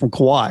bit more from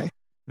Kawhi.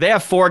 They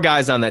have 4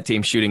 guys on that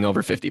team shooting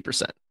over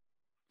 50%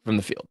 from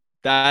the field.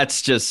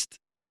 That's just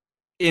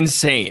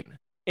insane.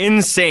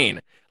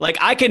 Like,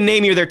 I can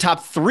name you their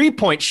top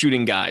 3-point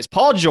shooting guys.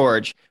 Paul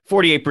George,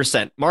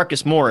 48%.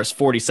 Marcus Morris,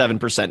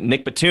 47%.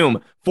 Nick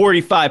Batum,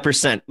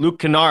 45%. Luke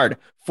Kennard,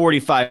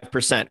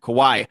 45%.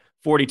 Kawhi,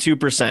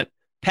 42%.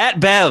 Pat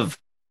Bev,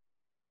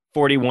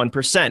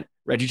 41%.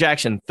 Reggie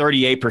Jackson,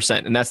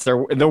 38%. And that's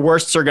the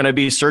worsts are going to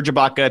be Serge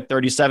Ibaka at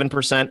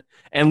 37%.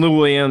 And Lou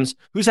Williams,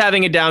 who's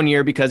having a down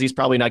year because he's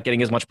probably not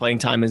getting as much playing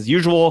time as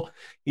usual.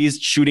 He's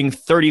shooting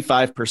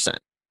 35%.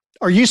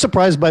 Are you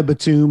surprised by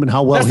Batum and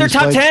how well that's their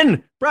top played?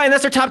 10? Brian,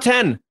 that's their top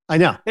 10. I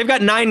know. They've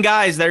got 9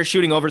 guys that are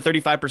shooting over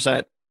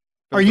 35%.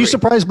 Are you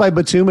surprised by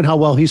Batum and how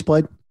well he's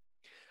played?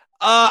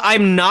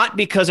 I'm not,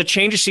 because a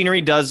change of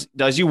scenery does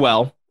you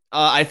well.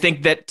 I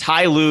think that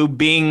Ty Lue,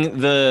 being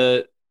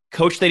the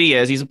coach that he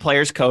is, he's a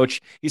player's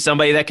coach. He's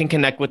somebody that can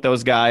connect with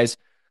those guys.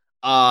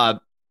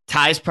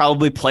 Ty's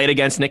probably played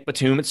against Nick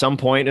Batum at some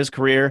point in his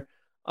career.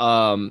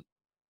 Batum,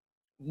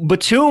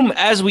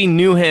 as we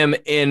knew him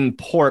in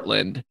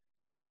Portland,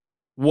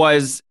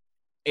 was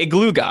a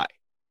glue guy,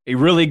 a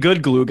really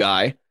good glue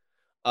guy.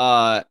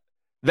 That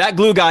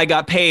glue guy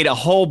got paid a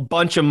whole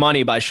bunch of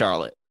money by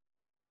Charlotte,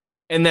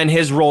 and then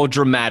his role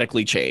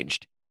dramatically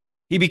changed.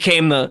 He was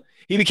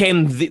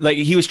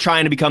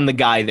trying to become the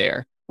guy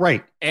there.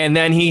 Right. And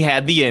then he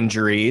had the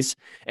injuries,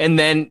 and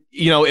then,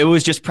 it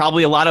was just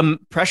probably a lot of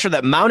pressure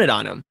that mounted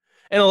on him.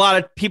 And a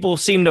lot of people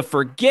seem to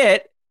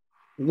forget,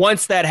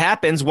 once that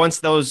happens, once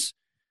those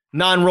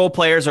non-role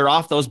players are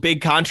off those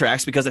big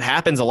contracts, because it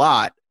happens a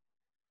lot,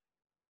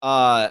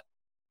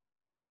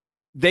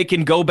 they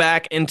can go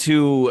back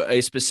into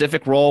a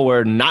specific role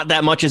where not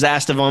that much is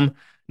asked of them.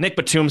 Nick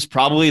Batum's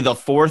probably the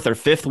 4th or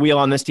 5th wheel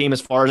on this team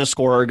as far as a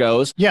scorer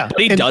goes. Yeah,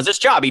 but he does his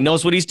job. He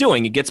knows what he's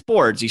doing. He gets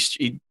boards.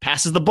 He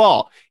passes the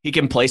ball. He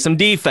can play some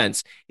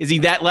defense. Is he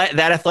that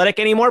athletic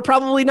anymore?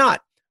 Probably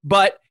not.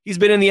 But he's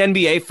been in the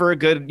NBA for a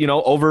good,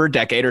 over a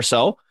decade or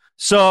so.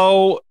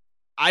 So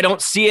I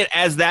don't see it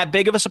as that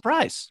big of a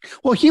surprise.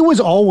 Well, he was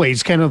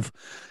always kind of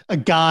a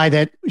guy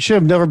that should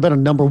have never been a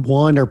number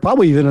 1 or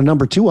probably even a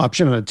number 2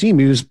 option on a team.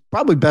 He was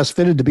probably best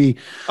fitted to be.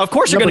 Of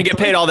course, you're going to get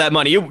paid all that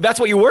money. That's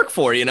what you work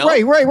for,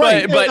 Right.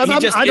 But he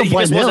just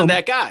wasn't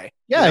that guy.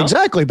 Yeah,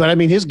 exactly. But I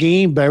mean, his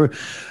game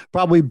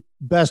probably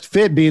best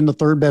fit being the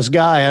 3rd best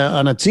guy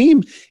on a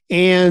team,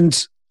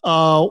 and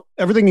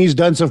everything he's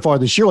done so far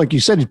this year, like you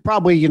said, he's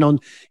probably he's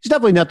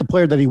definitely not the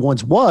player that he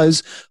once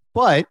was.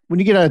 But when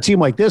you get on a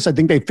team like this, I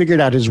think they figured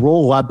out his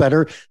role a lot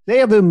better. They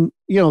have him,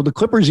 the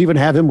Clippers even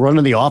have him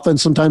running the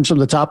offense sometimes from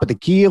the top of the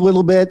key a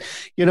little bit,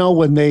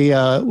 when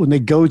they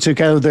go to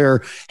kind of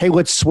their, hey,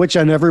 let's switch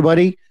on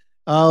everybody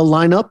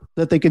lineup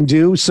that they can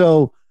do.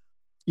 So,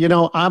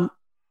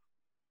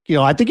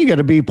 I think you got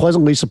to be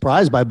pleasantly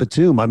surprised by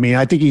Batum. I mean,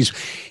 I think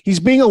he's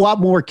being a lot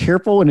more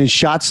careful in his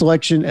shot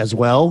selection as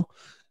well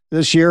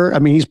this year. I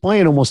mean, he's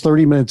playing almost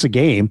 30 minutes a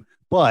game,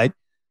 but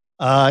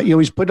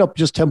he's put up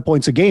just 10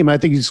 points a game. I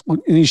think he's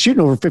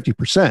shooting over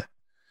 50%.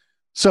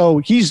 So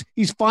he's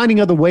finding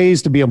other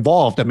ways to be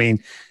involved. I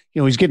mean,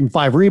 he's getting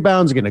 5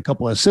 rebounds, getting a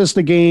couple of assists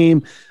a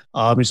game.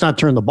 He's not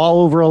turning the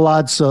ball over a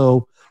lot.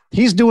 So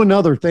he's doing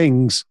other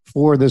things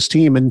for this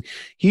team, and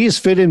he has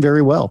fit in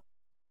very well.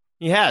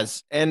 He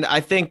has. And I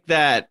think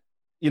that,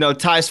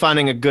 Ty's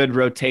finding a good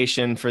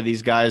rotation for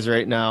these guys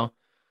right now.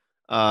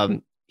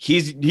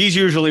 He's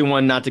usually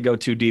one not to go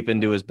too deep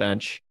into his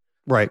bench.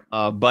 Right.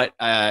 But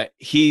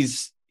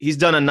he's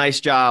done a nice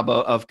job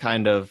of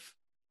kind of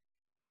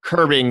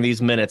curbing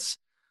these minutes,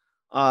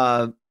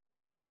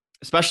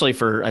 especially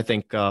for, I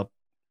think,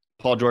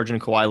 Paul George and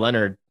Kawhi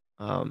Leonard.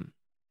 I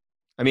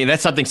mean,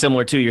 that's something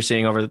similar too you're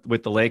seeing over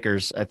with the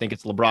Lakers. I think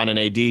it's LeBron and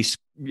AD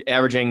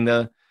averaging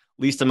the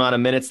least amount of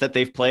minutes that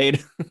they've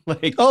played in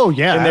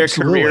their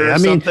career or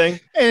something.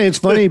 And it's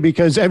funny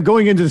because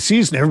going into the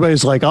season,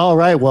 everybody's like, all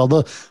right, well,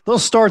 they'll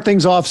start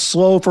things off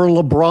slow for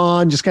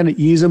LeBron, just kind of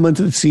ease him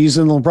into the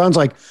season. LeBron's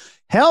like,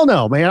 hell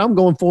no, man, I'm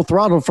going full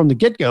throttle from the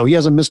get-go. He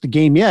hasn't missed a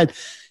game yet.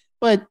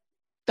 But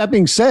that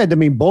being said, I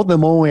mean, both of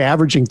them only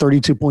averaging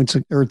 32 points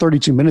or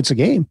 32 minutes a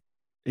game.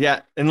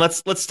 Yeah. And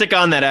let's stick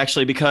on that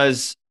actually,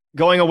 because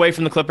going away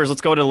from the Clippers,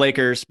 let's go to the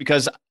Lakers,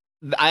 because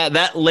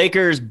that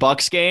Lakers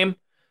Bucks game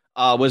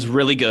was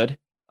really good.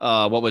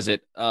 What was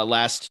it?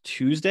 Last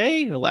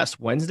Tuesday or last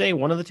Wednesday?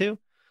 One of the two.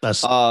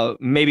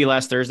 Maybe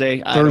last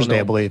Thursday. Thursday,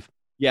 I believe.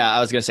 Yeah,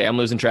 I was gonna say I'm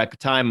losing track of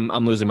time.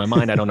 I'm losing my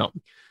mind. I don't know.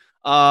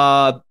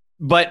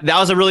 But that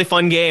was a really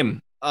fun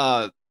game.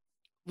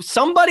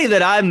 Somebody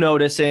that I'm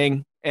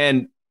noticing,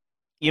 and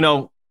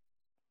God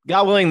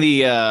willing,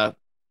 the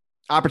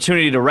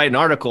opportunity to write an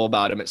article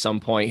about him at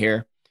some point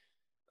here.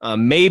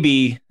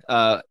 Maybe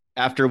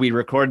after we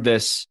record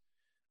this.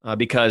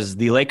 Because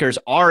the Lakers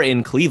are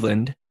in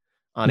Cleveland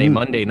on a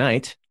Monday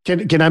night.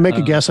 Can I make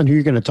a guess on who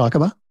you're going to talk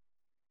about?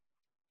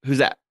 Who's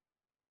that?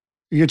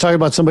 You're talking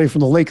about somebody from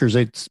the Lakers.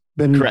 It's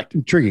been correct.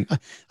 Intriguing.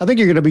 I think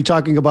you're going to be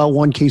talking about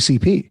one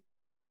KCP.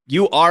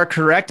 You are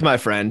correct, my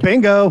friend.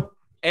 Bingo.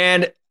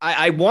 And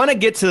I want to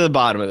get to the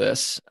bottom of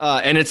this.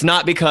 And it's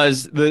not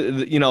because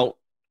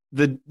the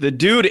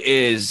dude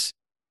is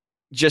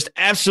just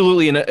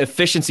absolutely an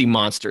efficiency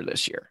monster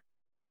this year.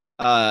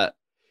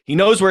 He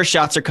knows where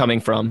shots are coming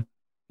from.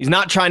 He's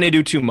not trying to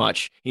do too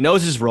much. He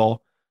knows his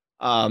role.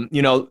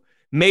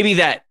 Maybe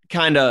that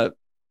kind of,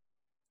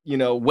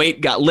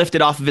 weight got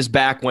lifted off of his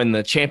back when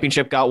the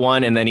championship got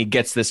won, and then he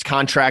gets this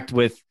contract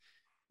with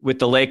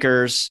the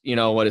Lakers.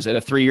 What is it?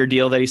 A 3-year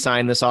deal that he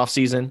signed this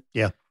offseason?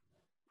 Yeah.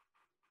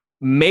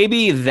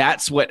 Maybe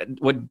that's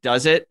what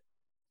does it.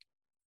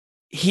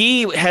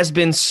 He has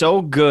been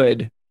so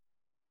good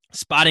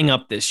spotting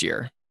up this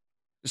year.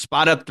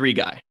 Spot up 3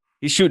 guy.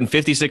 He's shooting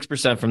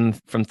 56%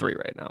 from 3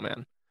 right now,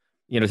 man.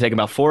 Taking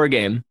about 4 a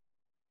game.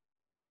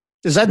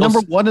 Is that number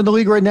 1 in the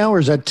league right now, or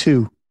is that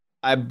 2?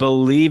 I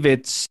believe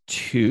it's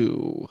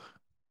 2.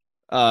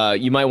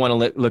 You might want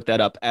to look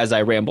that up as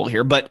I ramble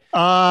here, but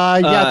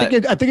I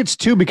think it's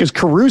 2 because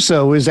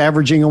Caruso is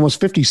averaging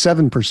almost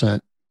 57%.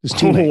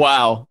 Oh,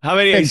 wow! How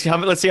many?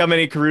 Let's see how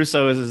many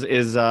Caruso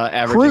is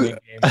averaging.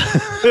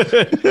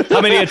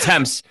 How many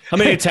attempts?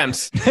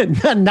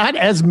 Not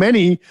as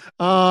many.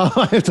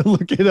 I have to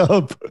look it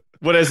up.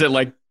 What is it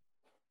like?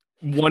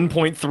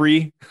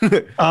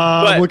 1.3.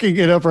 I'm looking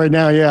it up right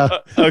now. Yeah.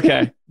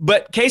 Okay.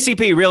 But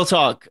KCP, real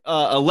talk,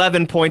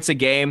 11 points a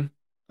game,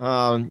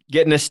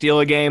 getting a steal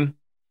a game.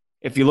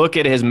 If you look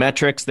at his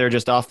metrics, they're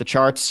just off the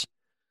charts.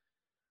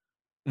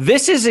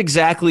 This is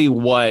exactly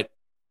what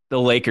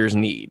the Lakers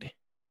need.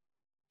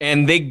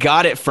 And they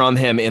got it from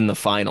him in the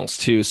finals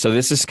too. So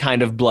this is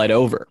kind of bled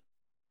over.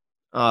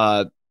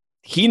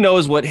 He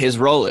knows what his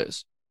role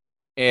is,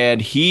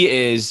 and he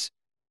is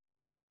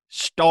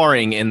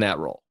starring in that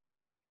role.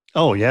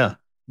 Oh yeah.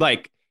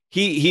 Like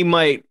he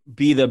might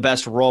be the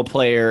best role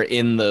player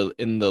in the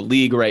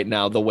league right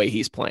now, the way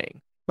he's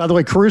playing. By the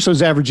way,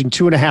 Caruso's averaging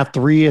 2.5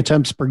 3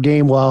 attempts per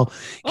game, while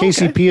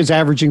KCP is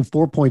averaging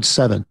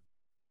 4.7.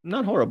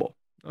 Not horrible.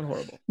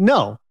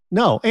 No.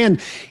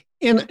 And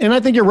I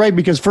think you're right,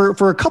 because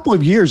for a couple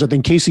of years, I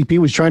think KCP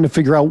was trying to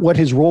figure out what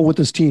his role with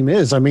this team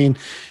is. I mean,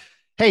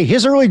 hey,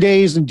 his early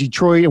days in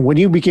Detroit, and when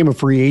he became a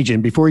free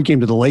agent before he came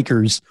to the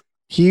Lakers,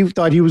 he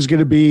thought he was going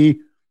to be,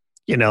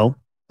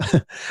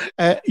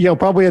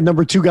 probably a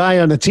number 2 guy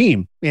on the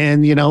team.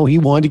 And, he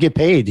wanted to get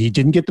paid. He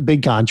didn't get the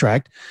big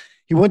contract.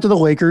 He went to the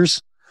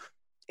Lakers,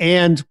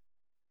 and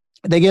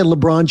they get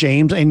LeBron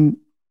James. And,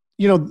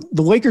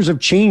 the Lakers have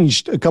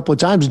changed a couple of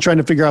times in trying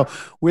to figure out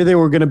where they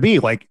were going to be.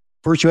 Like,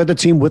 first you had the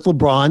team with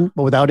LeBron,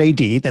 but without AD.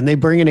 Then they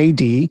bring in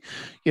AD,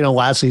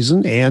 last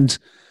season. And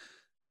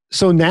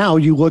so now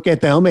you look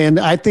at them, and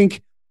I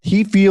think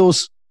he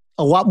feels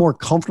a lot more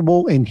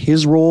comfortable in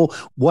his role,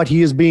 what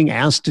he is being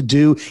asked to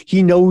do.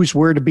 He knows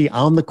where to be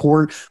on the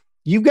court.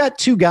 You've got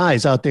two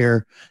guys out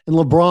there, and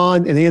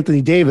LeBron and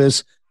Anthony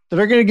Davis, that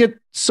are going to get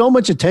so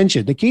much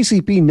attention. The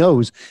KCP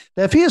knows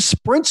that if he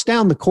sprints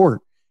down the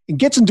court and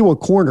gets into a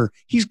corner,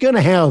 he's going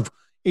to have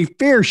a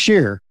fair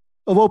share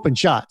of open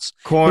shots.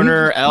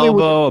 Corner,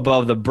 elbow,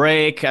 above the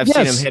break. I've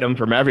seen him hit him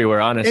from everywhere,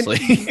 honestly.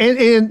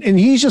 And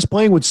he's just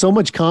playing with so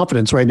much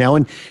confidence right now.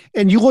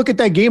 And you look at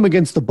that game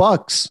against the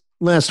Bucks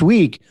last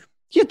week,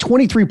 he had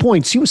 23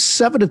 points. He was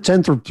 7 of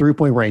 10 from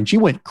three-point range. He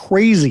went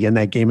crazy in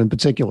that game in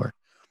particular.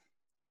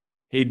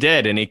 He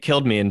did, and he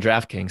killed me in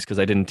DraftKings because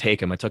I didn't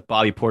take him. I took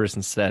Bobby Portis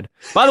instead.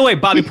 By the way,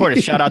 Bobby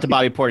Portis, shout out to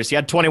Bobby Portis. He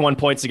had 21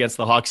 points against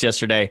the Hawks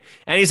yesterday,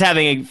 and he's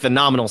having a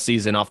phenomenal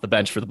season off the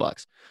bench for the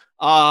Bucks.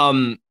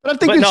 But I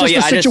think it's just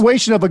a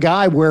situation of a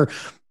guy where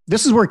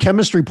this is where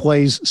chemistry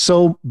plays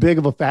so big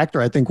of a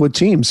factor, I think, with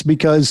teams,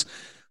 because,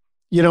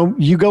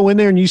 you go in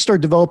there and you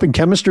start developing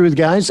chemistry with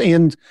guys,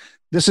 and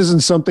this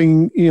isn't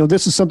something,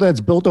 this is something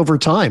that's built over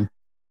time.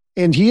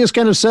 And he just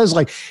kind of says,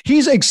 like,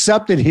 he's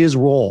accepted his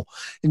role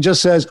and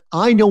just says,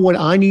 I know what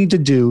I need to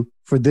do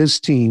for this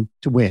team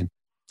to win.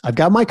 I've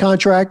got my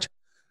contract.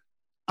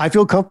 I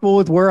feel comfortable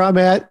with where I'm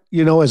at,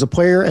 as a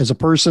player, as a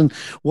person,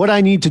 what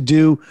I need to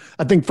do.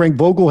 I think Frank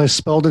Vogel has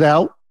spelled it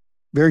out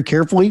very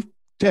carefully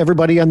to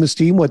everybody on this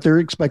team, what they're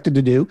expected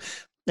to do.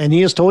 And he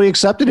has totally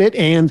accepted it.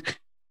 And,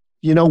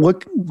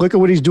 look at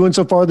what he's doing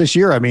so far this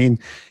year. I mean,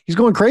 he's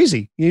going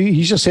crazy.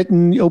 He's just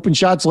hitting open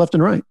shots left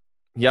and right.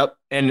 Yep.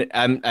 And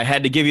I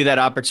had to give you that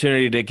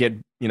opportunity to get,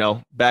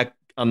 back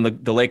on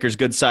the Lakers'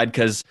 good side,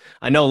 because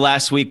I know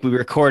last week we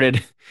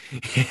recorded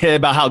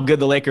about how good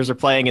the Lakers are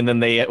playing, and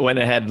then they went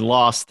ahead and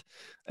lost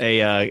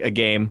a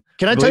game.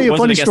 Can I tell you a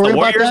funny story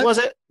about that? Was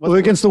it?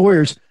 Against the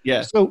Warriors.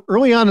 Yeah. So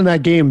early on in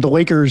that game, the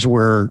Lakers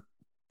were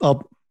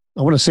up,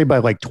 I want to say by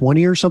like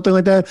 20 or something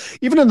like that.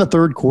 Even in the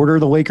third quarter,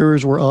 the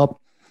Lakers were up.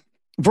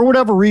 For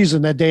whatever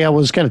reason, that day I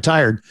was kind of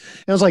tired.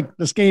 And I was like,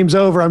 this game's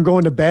over. I'm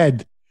going to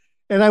bed.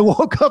 And I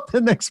woke up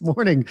the next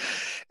morning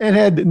and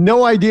had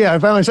no idea. I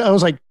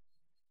was like,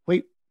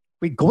 wait,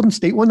 Golden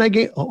State won that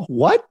game? Oh,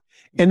 what?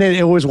 And then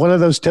it was one of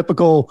those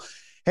typical,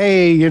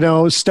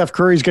 hey, Steph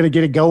Curry's going to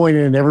get it going,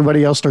 and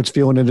everybody else starts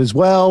feeling it as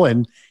well.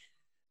 And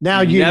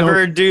now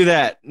never do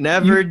that.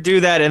 Never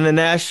do that in the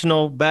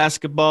National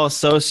Basketball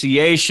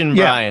Association,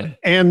 Brian.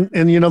 And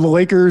the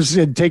Lakers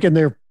had taken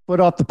their foot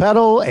off the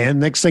pedal, and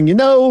next thing you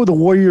know, the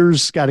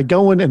Warriors got it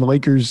going, and the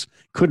Lakers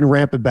couldn't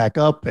ramp it back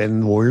up,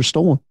 and the Warriors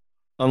stole.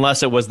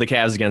 Unless it was the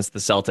Cavs against the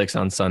Celtics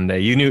on Sunday.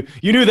 You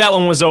knew that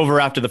one was over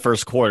after the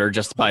first quarter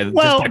just by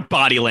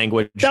body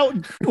language.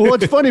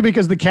 It's funny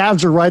because the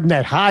Cavs are riding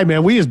that high,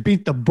 man. We just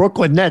beat the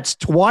Brooklyn Nets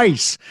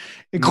twice,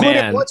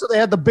 including once they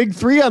had the big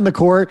three on the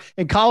court,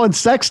 and Colin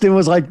Sexton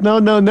was like, no,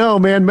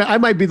 man. I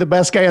might be the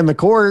best guy on the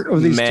court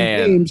of these two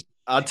games.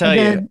 I'll tell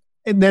you.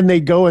 And then they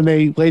go and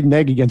they laid an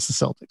egg against the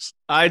Celtics.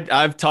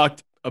 I've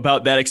talked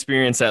about that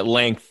experience at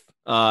length.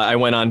 I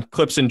went on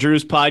Clips and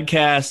Drew's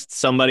podcast.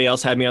 Somebody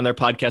else had me on their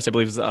podcast. I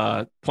believe it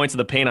was Points of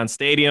the Pain on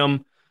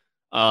Stadium.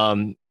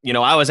 I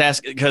was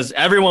asking because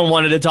everyone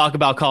wanted to talk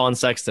about Colin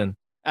Sexton.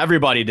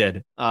 Everybody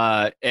did.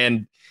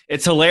 And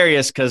it's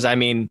hilarious because,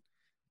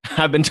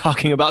 I've been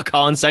talking about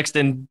Colin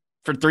Sexton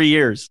for 3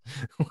 years.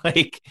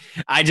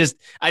 I just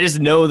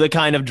know the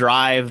kind of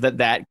drive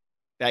that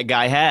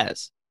guy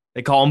has.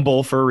 They call him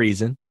Bull for a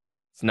reason.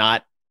 It's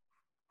not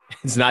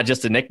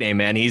just a nickname,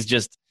 man. He's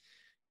just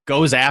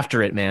goes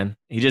after it, man.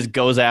 He just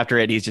goes after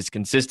it. He's just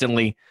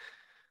consistently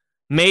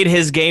made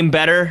his game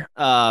better.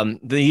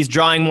 He's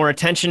drawing more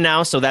attention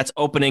now, so that's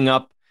opening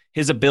up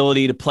his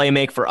ability to play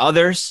make for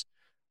others.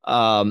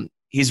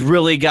 He's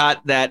really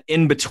got that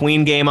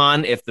in-between game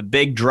on. If the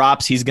big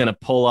drops, he's going to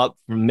pull up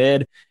from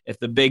mid. If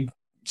the big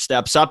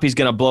steps up, he's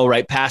going to blow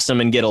right past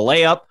him and get a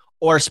layup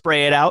or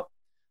spray it out.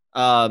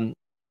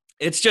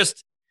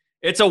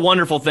 It's a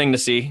wonderful thing to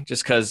see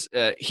just because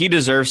he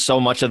deserves so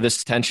much of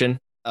this attention.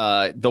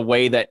 The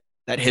way that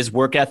his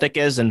work ethic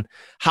is and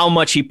how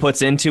much he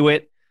puts into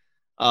it.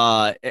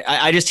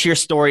 I just hear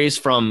stories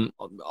from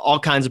all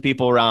kinds of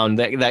people around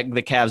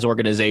the Cavs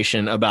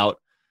organization about,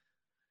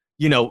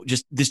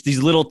 just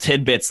these little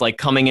tidbits, like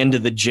coming into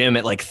the gym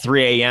at like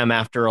 3 a.m.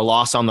 after a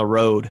loss on the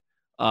road.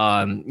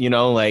 Things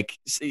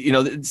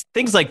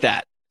like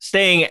that.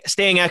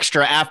 Staying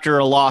extra after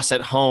a loss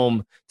at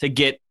home to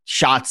get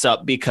shots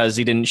up because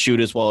he didn't shoot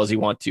as well as he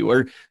wanted to,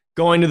 or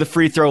going to the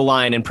free throw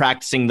line and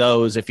practicing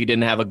those if he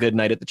didn't have a good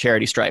night at the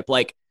charity stripe.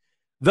 Like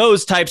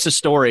those types of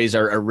stories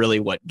are really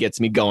what gets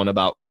me going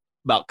about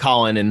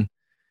Colin, and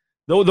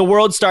the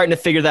world's starting to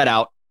figure that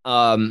out.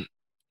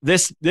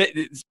 This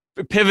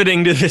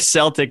pivoting to this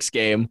Celtics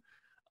game,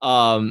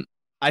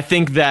 I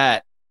think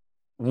that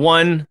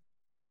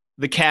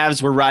the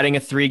Cavs were riding a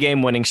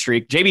 3-game winning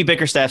streak. JB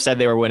Bickerstaff said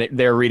they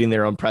were reading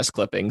their own press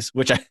clippings,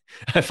 which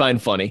I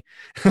find funny.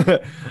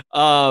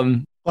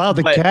 Wow,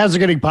 the Cavs are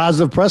getting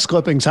positive press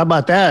clippings. How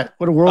about that?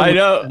 What a world! I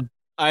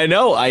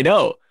know.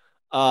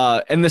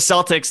 And the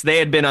Celtics, they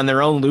had been on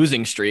their own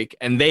losing streak,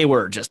 and they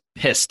were just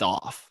pissed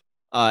off.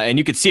 And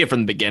you could see it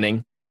from the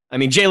beginning. I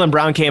mean, Jaylen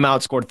Brown came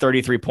out, scored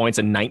 33 points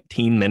in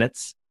 19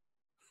 minutes.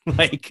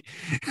 Like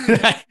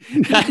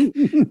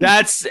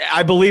that's,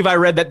 I believe I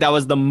read that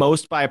was the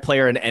most by a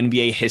player in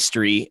NBA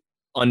history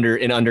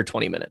under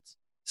 20 minutes.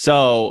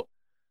 So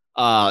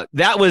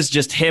that was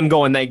just him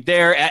going like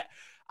there.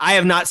 I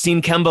have not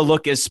seen Kemba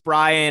look as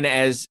spry and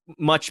as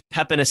much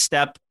pep in a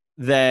step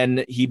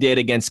than he did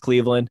against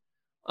Cleveland.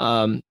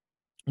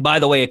 By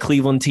the way, a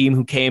Cleveland team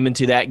who came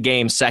into that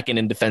game second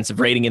in defensive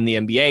rating in the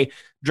NBA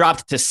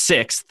dropped to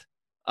sixth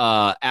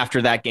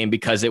after that game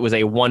because it was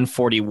a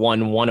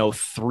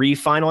 141-103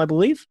 final, I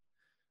believe,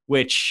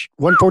 which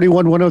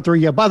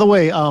 141-103. Yeah. By the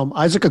way,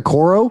 Isaac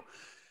Okoro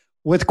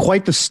with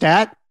quite the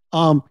stat.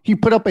 He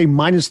put up a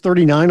minus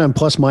 39 on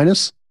plus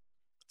minus.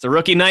 It's a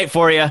rookie night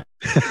for you.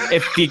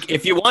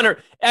 If you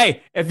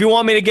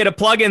want me to get a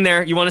plug in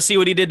there, you want to see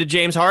what he did to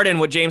James Harden,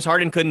 what James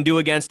Harden couldn't do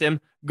against him,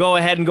 go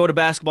ahead and go to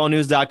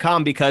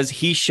basketballnews.com because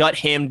he shut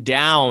him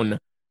down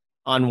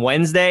on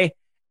Wednesday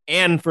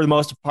and for the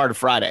most part of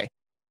Friday.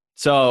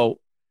 So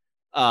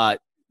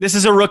this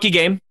is a rookie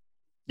game.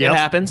 Yep. It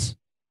happens.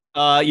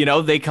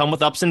 They come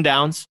with ups and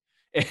downs.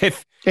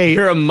 If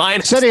you're a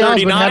minus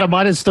 39, had a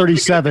minus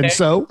 37,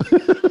 so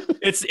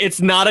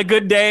it's not a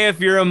good day if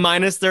you're a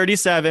minus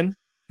 37.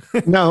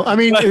 No, I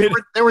mean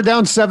they were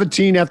down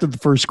 17 after the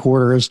first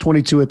quarter. It was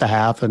 22 at the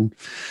half, and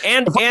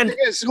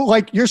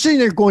like you're sitting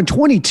there going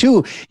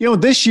 22.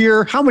 This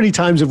year, how many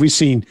times have we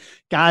seen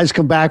guys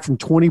come back from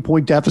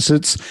 20-point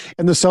deficits,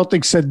 and the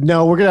Celtics said,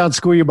 "No, we're going to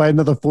outscore you by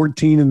another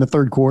 14 in the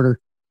third quarter."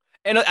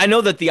 And I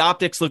know that the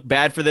optics look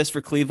bad for this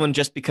for Cleveland,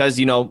 just because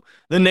the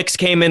Knicks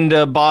came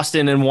into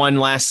Boston and won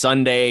last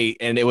Sunday,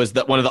 and it was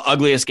one of the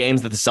ugliest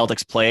games that the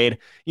Celtics played.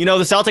 The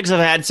Celtics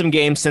have had some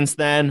games since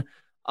then.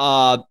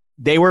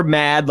 They were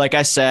mad, like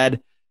I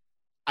said.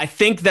 I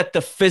think that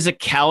the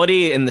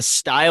physicality and the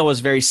style was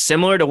very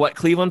similar to what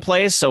Cleveland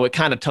plays, so it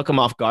kind of took them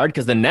off guard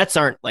because the Nets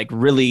aren't like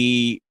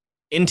really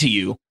into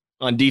you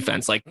on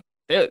defense. Like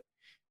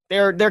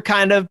they're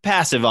kind of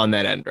passive on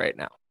that end right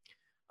now,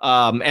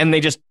 and they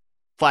just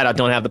flat out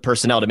don't have the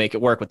personnel to make it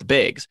work with the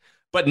bigs.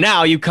 But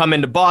now you come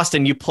into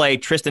Boston, you play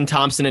Tristan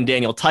Thompson and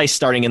Daniel Tice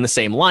starting in the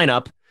same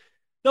lineup.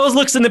 Those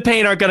looks in the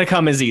paint aren't going to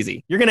come as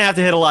easy. You're going to have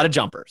to hit a lot of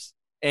jumpers,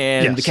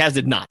 and The Cavs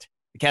did not.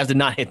 The Cavs did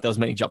not hit those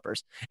many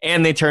jumpers,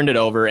 and they turned it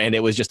over, and it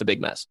was just a big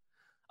mess.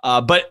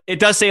 But it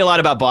does say a lot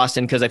about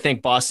Boston because I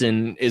think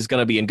Boston is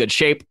going to be in good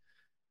shape.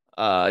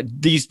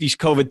 These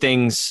COVID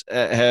things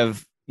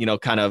have,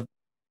 kind of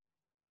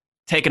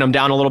taken them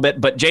down a little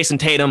bit. But Jason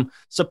Tatum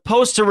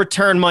supposed to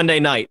return Monday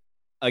night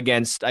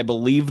against, I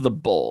believe, the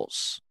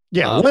Bulls.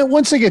 Yeah,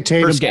 once they get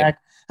Tatum back,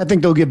 I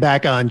think they'll get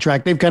back on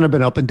track. They've kind of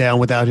been up and down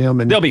without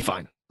him, and they'll be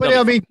fine. But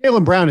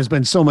Jaylen Brown has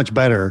been so much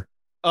better.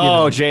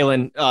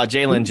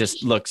 Jaylen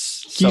just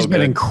looks so he's been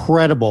good.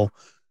 Incredible.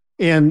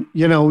 And,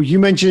 you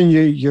mentioned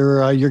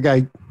your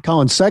guy,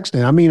 Colin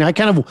Sexton. I mean, I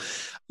know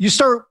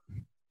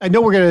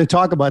we're going to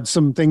talk about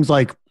some things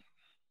like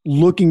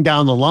looking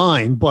down the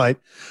line, but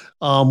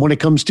when it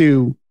comes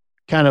to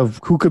kind of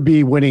who could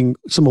be winning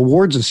some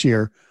awards this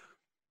year,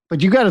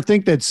 but you got to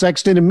think that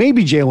Sexton and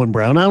maybe Jaylen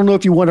Brown, I don't know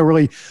if you want to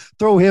really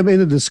throw him in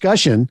the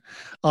discussion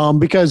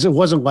because it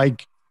wasn't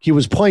like he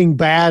was playing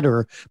bad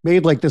or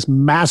made like this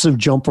massive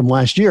jump from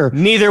last year.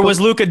 Neither was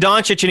Luka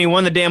Doncic, and he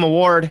won the damn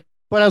award.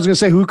 But I was going to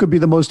say, who could be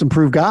the most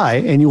improved guy?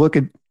 And you look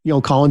at,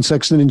 Colin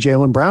Sexton and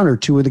Jaylen Brown are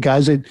two of the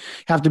guys that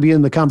have to be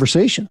in the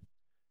conversation.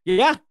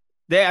 Yeah.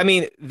 They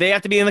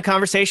have to be in the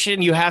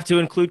conversation. You have to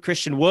include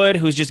Christian Wood,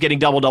 who's just getting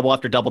double-double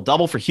after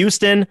double-double for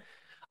Houston.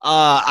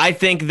 I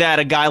think that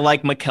a guy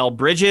like Mikal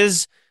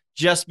Bridges,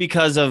 just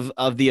because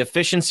of the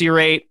efficiency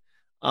rate,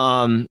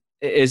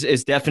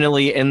 is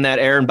definitely in that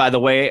air. And by the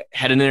way,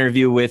 had an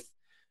interview with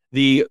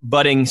the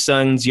budding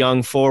Suns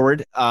young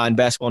forward on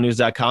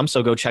basketballnews.com.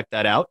 So go check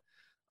that out.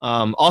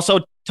 Also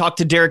talked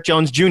to Derek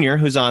Jones Jr.,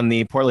 who's on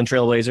the Portland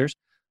Trail Blazers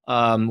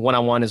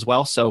one-on-one as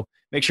well. So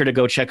make sure to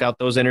go check out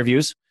those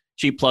interviews.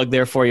 Cheap plug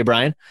there for you,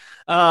 Brian.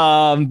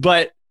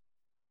 But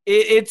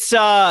it's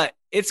going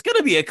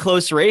to be a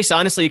close race,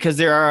 honestly, because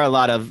there are a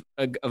lot of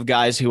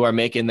guys who are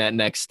making that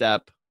next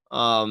step.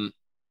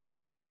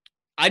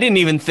 I didn't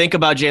even think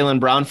about Jaylen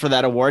Brown for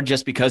that award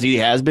just because he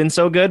has been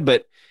so good,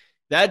 but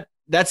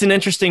that's an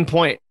interesting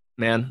point,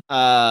 man.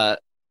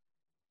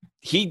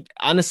 He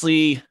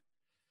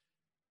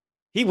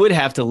would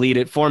have to lead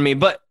it for me,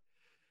 but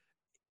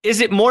is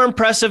it more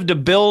impressive to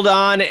build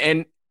on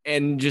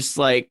and just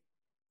like,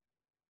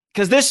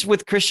 because this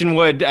with Christian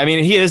Wood, I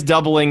mean, he is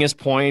doubling his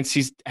points.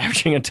 He's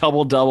averaging a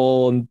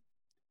double-double and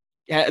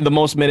the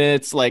most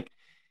minutes. Like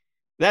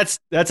that's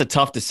a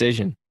tough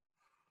decision.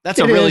 That's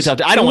a really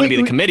tough. I don't want to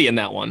be the committee in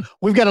that one.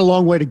 We've got a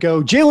long way to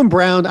go. Jaylen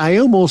Brown, I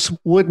almost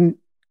wouldn't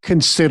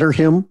consider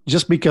him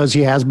just because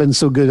he has been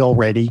so good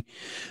already.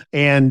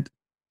 And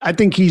I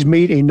think he's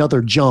made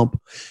another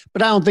jump,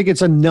 but I don't think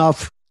it's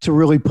enough to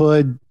really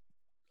put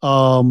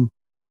from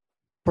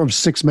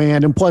six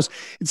man. And plus,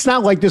 it's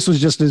not like this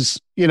was just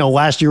his,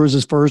 last year was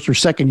his first or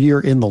second year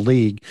in the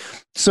league.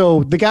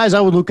 So the guys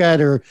I would look at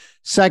are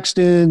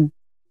Sexton,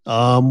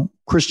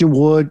 Christian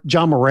Wood,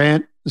 John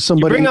Morant.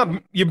 somebody.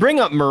 You bring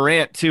up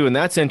Morant too, and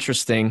that's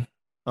interesting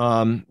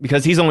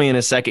because he's only in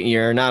his second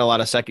year. Not a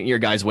lot of second year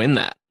guys win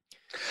that.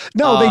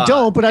 No, they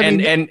don't. But I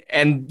mean,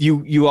 and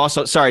you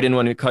also, sorry, I didn't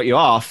want to cut you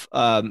off.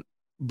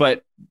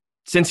 But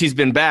since he's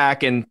been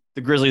back and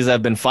the Grizzlies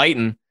have been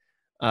fighting,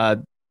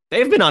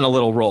 they've been on a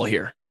little roll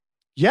here.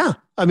 Yeah,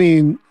 I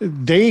mean,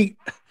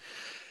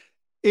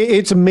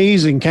 it's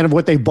amazing kind of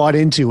what they bought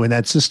into in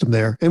that system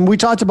there. And we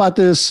talked about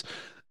this,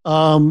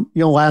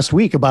 last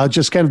week about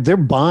just kind of they're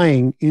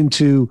buying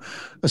into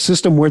a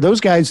system where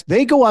those guys,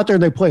 they go out there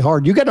and they play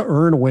hard. You got to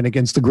earn a win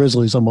against the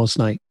Grizzlies on most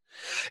night.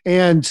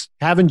 And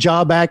having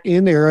Ja back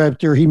in there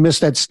after he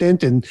missed that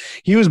stint, and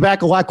he was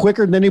back a lot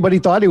quicker than anybody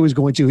thought he was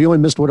going to. He only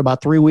missed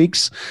about 3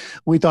 weeks.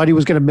 We thought he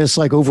was going to miss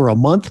like over a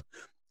month.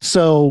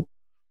 So,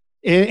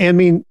 I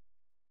mean,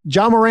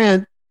 Ja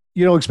Morant,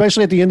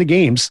 especially at the end of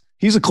games,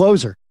 he's a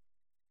closer.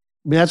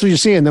 I mean, that's what you're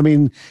seeing. I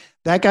mean,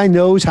 that guy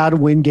knows how to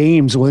win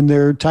games when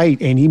they're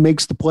tight, and he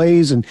makes the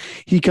plays and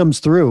he comes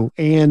through.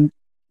 And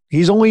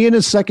he's only in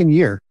his second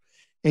year.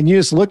 And you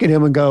just look at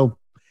him and go,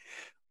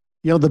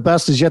 the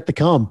best is yet to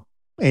come.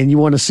 And you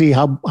want to see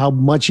how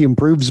much he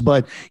improves,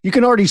 but you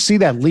can already see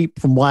that leap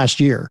from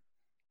last year.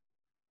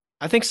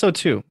 I think so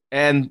too.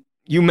 And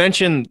you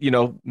mentioned,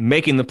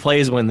 making the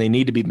plays when they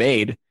need to be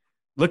made.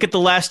 Look at the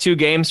last 2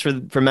 games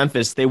for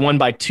Memphis. They won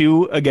by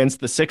 2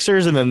 against the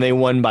Sixers, and then they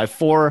won by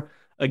 4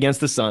 against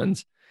the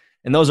Suns.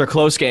 And those are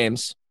close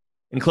games.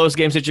 In close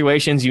game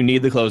situations, you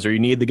need the closer. You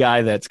need the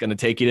guy that's going to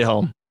take you to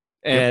home.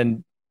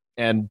 And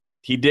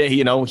he did,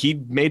 he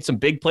made some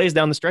big plays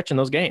down the stretch in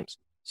those games.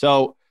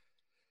 So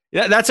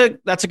yeah, that's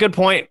a good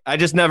point. I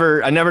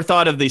never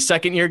thought of the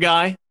second year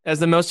guy as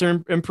the most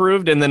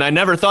improved. And then I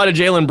never thought of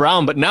Jaylen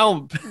Brown, but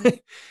now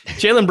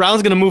Jaylen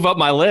Brown's going to move up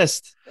my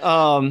list.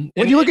 When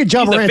you look at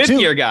Ja Morant, he's a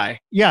 5th year guy.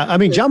 Yeah. I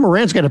mean, Ja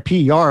Morant's got a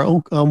PR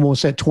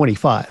almost at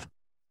 25.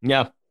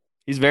 Yeah.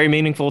 He's very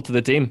meaningful to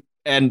the team.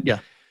 And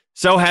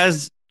so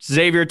has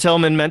Xavier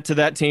Tillman meant to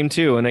that team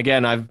too. And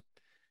again, I've,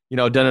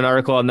 done an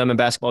article on them in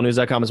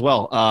basketballnews.com as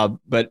well.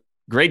 But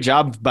great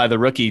job by the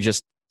rookie,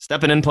 just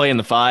stepping in, playing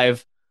the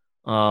 5.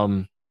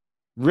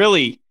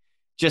 Really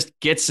just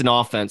gets an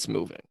offense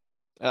moving.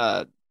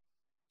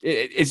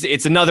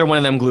 It's another one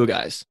of them glue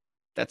guys.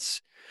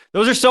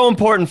 Those are so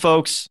important,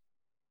 folks.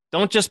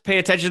 Don't just pay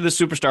attention to the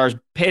superstars.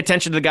 Pay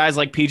attention to the guys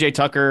like PJ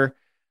Tucker.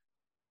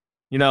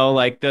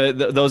 Like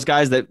those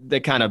guys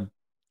that kind of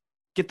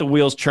get the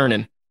wheels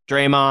churning.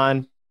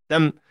 Draymond,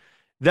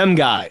 them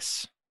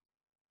guys.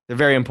 They're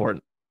very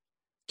important.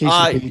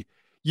 KCP.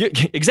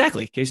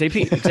 Exactly.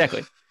 KCP.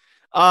 Exactly.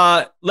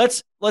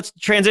 Let's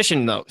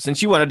transition though.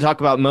 Since you wanted to talk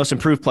about most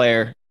improved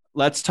player,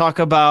 let's talk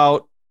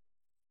about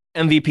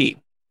MVP.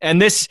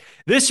 And this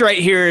right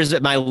here is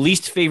my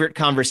least favorite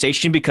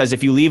conversation, because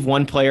if you leave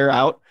one player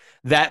out,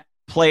 that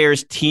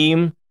player's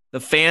team, the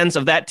fans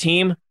of that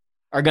team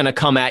are going to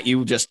come at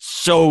you just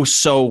so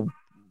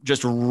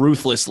just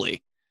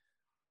ruthlessly.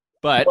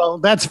 But well,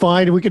 that's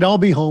fine. We could all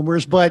be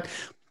homers, but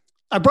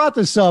I brought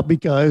this up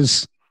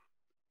because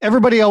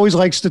everybody always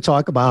likes to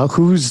talk about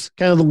who's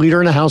kind of the leader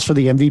in the house for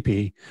the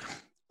MVP,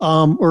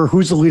 or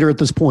who's the leader at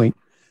this point.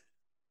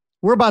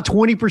 We're about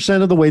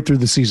 20% of the way through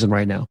the season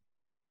right now.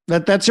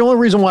 That's the only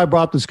reason why I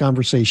brought this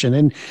conversation.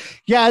 And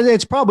yeah,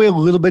 it's probably a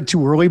little bit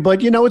too early,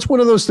 but it's one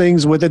of those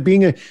things with it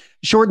being a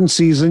shortened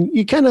season.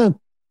 You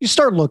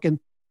start looking,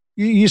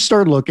 you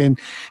start looking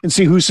and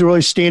see who's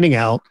really standing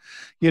out.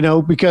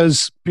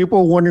 Because people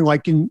are wondering,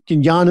 like, can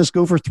Giannis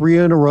go for 3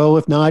 in a row?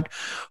 If not,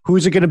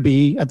 who's it going to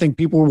be? I think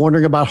people were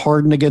wondering about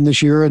Harden again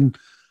this year. And,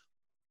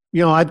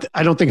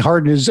 I don't think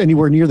Harden is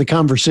anywhere near the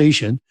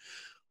conversation.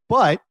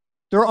 But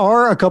there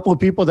are a couple of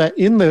people that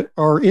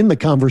are in the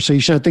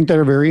conversation, I think, that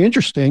are very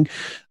interesting.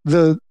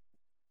 The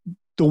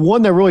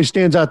one that really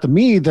stands out to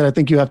me that I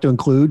think you have to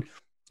include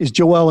is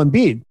Joel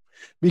Embiid,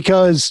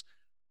 because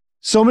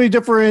so many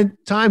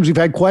different times we've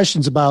had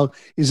questions about,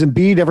 is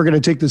Embiid ever going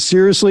to take this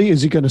seriously?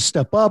 Is he going to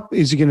step up?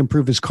 Is he going to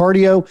improve his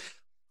cardio?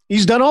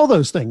 He's done all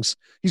those things.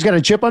 He's got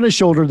a chip on his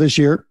shoulder this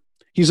year.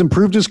 He's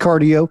improved his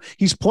cardio.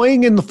 He's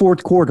playing in the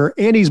fourth quarter,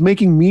 and he's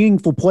making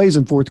meaningful plays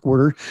in fourth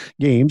quarter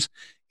games.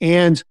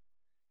 And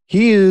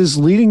he is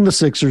leading the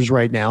Sixers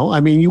right now.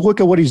 I mean, you look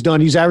at what he's done.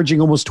 He's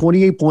averaging almost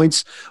 28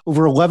 points,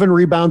 over 11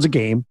 rebounds a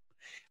game.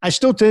 I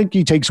still think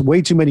he takes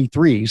way too many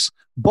threes,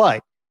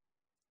 but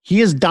he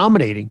is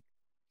dominating.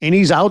 And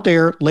he's out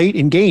there late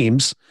in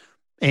games,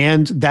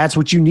 and that's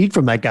what you need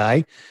from that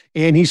guy.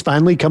 And he's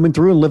finally coming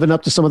through and living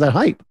up to some of that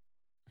hype.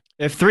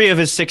 If 3 of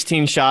his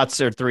 16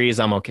 shots are threes,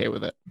 I'm okay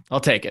with it.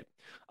 I'll take it.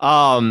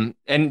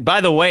 And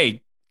by the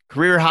way,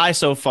 career high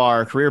so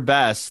far, career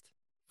best,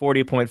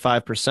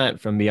 40.5%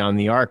 from beyond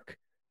the arc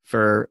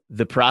for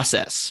the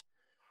process.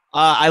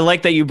 I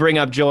like that you bring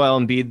up Joel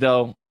Embiid,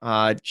 though.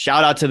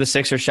 Shout out to the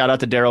Sixers. Shout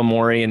out to Daryl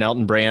Morey and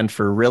Elton Brand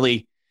for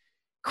really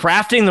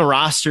crafting the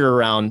roster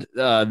around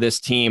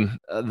this team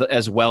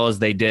as well as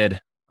they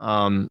did.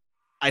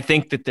 I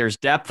think that there's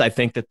depth. I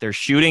think that there's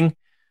shooting.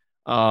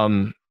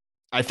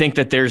 I think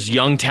that there's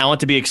young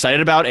talent to be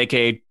excited about,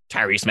 aka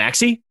Tyrese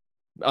Maxey,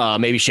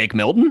 maybe Shake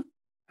Milton.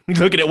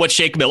 Looking at what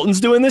Shake Milton's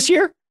doing this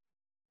year.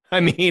 I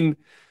mean,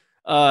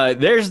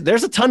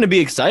 there's a ton to be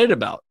excited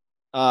about.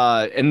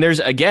 And there's,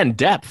 again,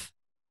 depth.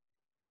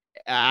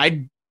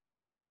 I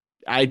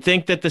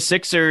think that the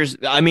Sixers,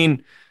 I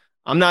mean,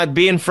 I'm not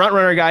being front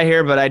runner guy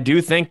here, but I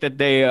do think that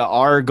they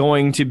are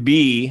going to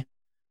be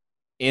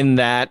in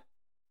that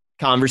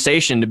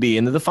conversation to be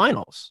into the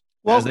finals,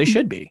 as they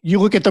should be. You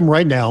look at them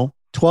right now,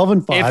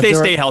 12-5. If they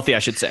stay healthy, I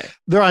should say.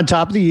 They're on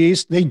top of the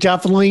East. They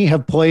definitely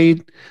have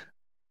played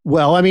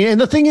well. I mean, and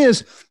the thing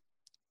is,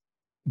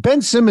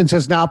 Ben Simmons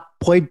has not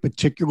played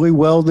particularly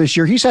well this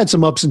year. He's had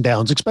some ups and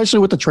downs, especially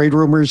with the trade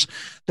rumors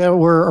that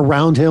were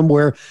around him,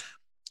 where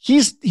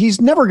he's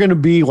never going to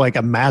be like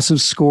a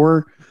massive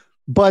scorer.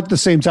 But at the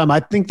same time, I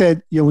think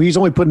that, he's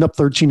only putting up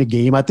 13 a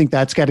game. I think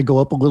that's got to go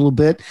up a little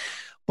bit.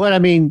 But I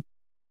mean,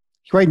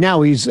 right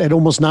now he's at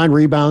almost 9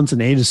 rebounds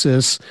and 8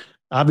 assists.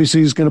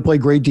 Obviously, he's going to play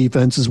great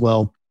defense as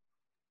well.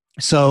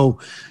 So,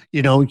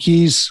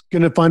 he's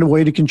going to find a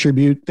way to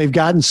contribute. They've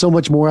gotten so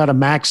much more out of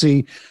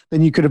Maxey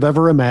than you could have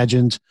ever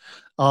imagined.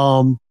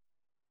 They've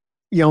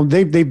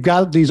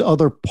got these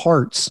other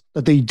parts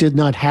that they did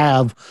not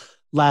have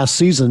last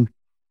season.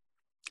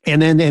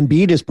 And then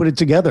Embiid has put it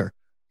together.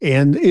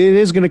 And it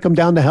is going to come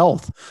down to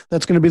health.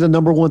 That's going to be the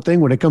number one thing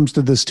when it comes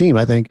to this team,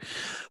 I think.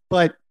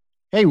 But,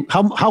 hey,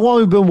 how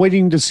long have we been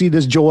waiting to see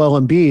this Joel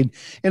Embiid?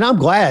 And I'm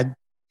glad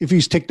if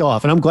he's ticked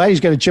off. And I'm glad he's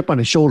got a chip on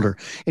his shoulder.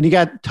 And he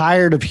got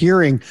tired of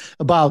hearing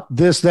about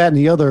this, that, and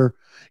the other,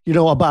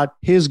 about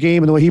his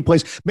game and the way he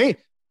plays.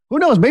 Who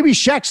knows? Maybe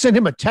Shaq sent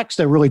him a text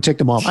that really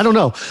ticked him off. I don't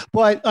know.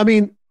 But, I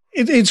mean,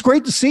 it's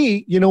great to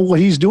see, what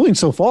he's doing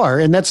so far.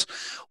 And that's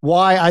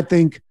why I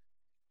think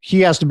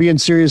he has to be in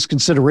serious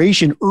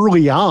consideration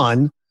early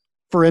on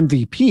for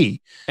MVP.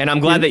 And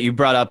I'm glad that you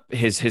brought up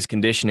his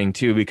conditioning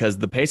too, because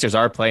the Pacers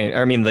are playing.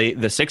 I mean,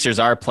 the Sixers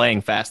are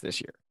playing fast this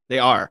year. They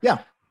are. Yeah.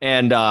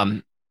 And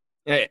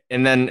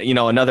then,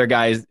 another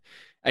guy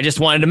I just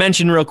wanted to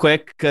mention real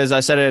quick, because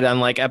I said it on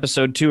like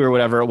episode 2 or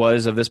whatever it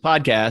was of this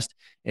podcast,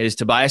 is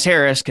Tobias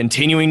Harris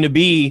continuing to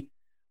be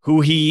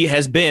who he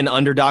has been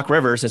under Doc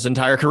Rivers his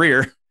entire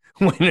career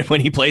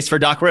when he plays for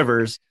Doc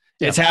Rivers.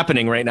 Yeah. It's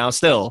happening right now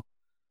still.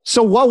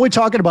 So while we're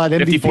talking about MVP,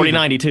 50, 40,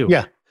 92.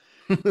 Yeah.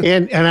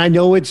 and I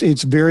know it's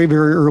very,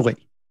 very early.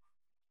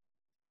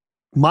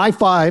 My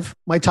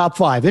top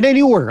 5 in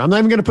any order. I'm not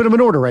even going to put them in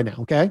order right now.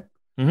 Okay.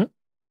 Mm-hmm.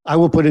 I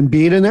will put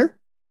Embiid in there.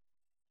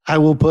 I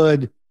will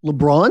put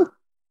LeBron,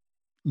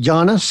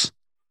 Giannis,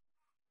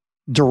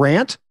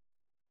 Durant,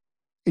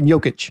 and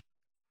Jokic.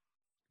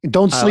 And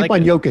don't sleep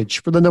on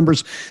Jokic for the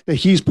numbers that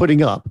he's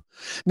putting up.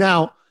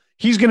 Now,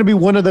 he's going to be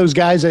one of those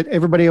guys that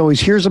everybody always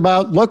hears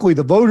about. Luckily,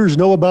 the voters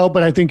know about,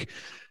 but I think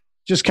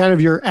just kind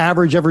of your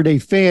average everyday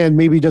fan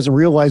maybe doesn't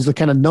realize the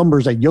kind of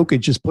numbers that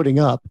Jokic is putting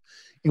up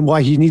and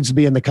why he needs to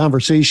be in the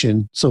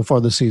conversation so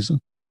far this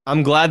season.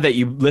 I'm glad that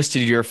you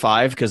listed your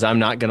 5, because I'm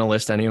not going to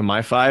list any of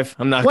my 5.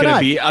 I'm not going to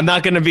be a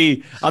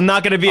guinea.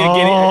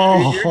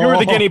 You were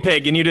the guinea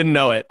pig and you didn't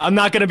know it. I'm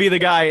not going to be the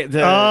guy to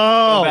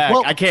go back.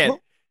 Well, I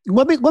can't.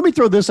 Let me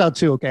throw this out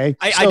too. Okay.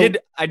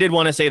 I did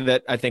want to say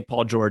that I think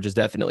Paul George is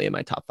definitely in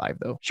my top 5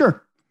 though.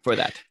 Sure. For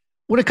that.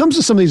 When it comes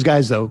to some of these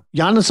guys though,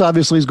 Giannis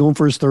obviously is going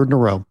for his 3rd in a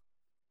row.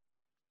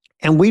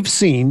 And we've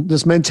seen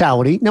this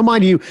mentality. Now,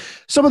 mind you,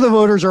 some of the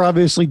voters are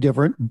obviously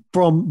different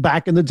from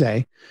back in the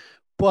day,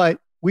 but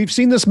we've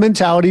seen this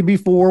mentality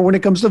before when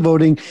it comes to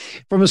voting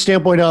from a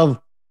standpoint of,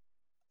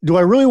 do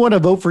I really want to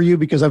vote for you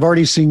because I've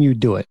already seen you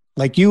do it?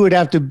 Like you would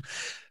have to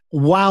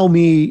wow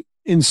me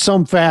in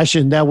some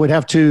fashion that would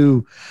have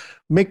to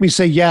make me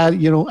say, yeah,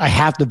 I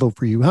have to vote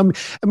for you.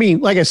 I mean,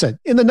 like I said,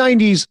 in the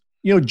 90s,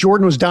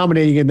 Jordan was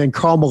dominating and then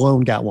Karl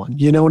Malone got one,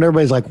 and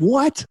everybody's like,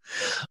 what?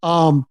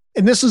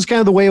 And this is kind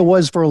of the way it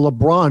was for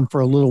LeBron for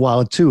a little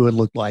while too, it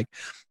looked like.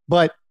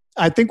 But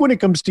I think when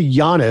it comes to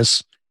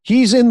Giannis,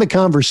 he's in the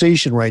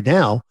conversation right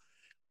now,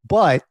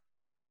 but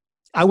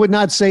I would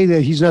not say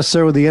that he's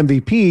necessarily the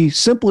MVP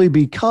simply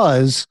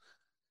because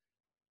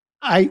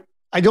I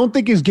don't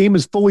think his game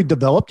is fully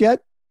developed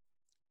yet.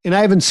 And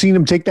I haven't seen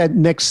him take that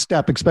next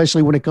step,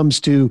 especially when it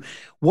comes to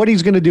what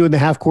he's going to do in the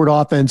half court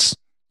offense,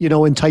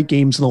 in tight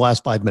games in the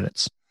last 5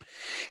 minutes.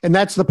 And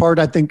that's the part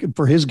I think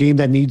for his game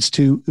that needs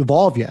to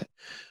evolve yet.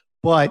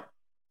 But,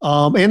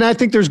 and I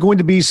think there's going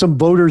to be some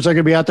voters that are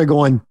going to be out there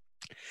going,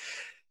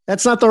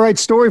 that's not the right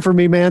story for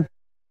me, man.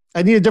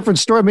 I need a different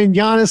story. I mean,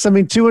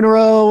 Giannis, 2 in a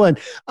row, and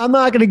I'm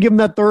not going to give him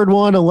that 3rd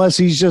one unless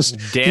he's just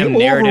damn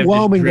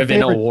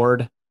narrative-driven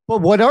award.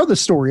 But what are the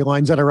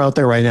storylines that are out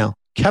there right now?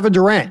 Kevin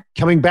Durant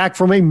coming back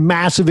from a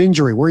massive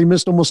injury where he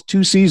missed almost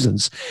 2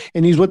 seasons,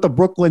 and he's with the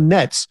Brooklyn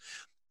Nets.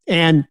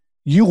 And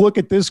you look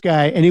at this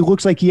guy, and he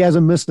looks like he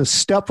hasn't missed a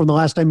step from the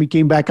last time he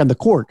came back on the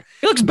court.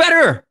 He looks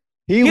better.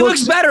 He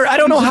looks better. I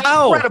don't know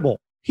how. Incredible.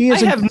 I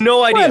have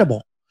no idea.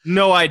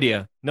 No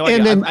idea.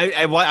 And then,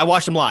 I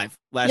watched him live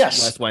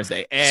last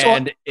Wednesday,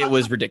 and it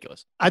was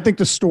ridiculous. I think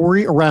the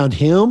story around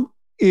him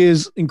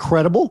is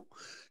incredible,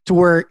 to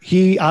where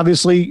he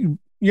obviously,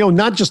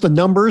 not just the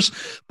numbers,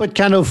 but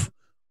kind of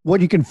what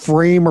you can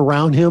frame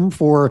around him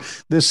for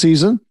this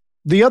season.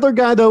 The other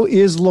guy, though,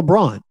 is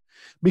LeBron,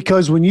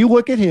 because when you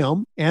look at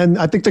him, and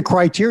I think the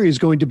criteria is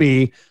going to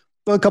be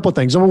a couple of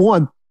things. Number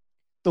one,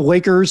 the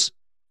Lakers,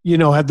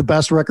 have the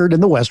best record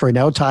in the West right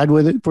now, tied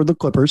with it for the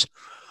Clippers.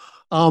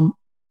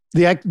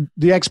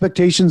 The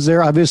expectations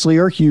there obviously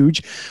are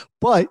huge,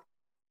 but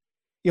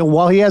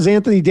while he has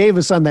Anthony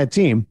Davis on that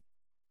team,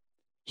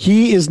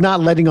 he is not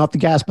letting off the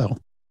gas pedal.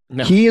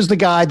 No. He is the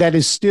guy that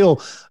is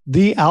still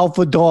the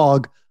alpha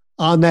dog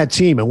on that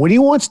team. And when he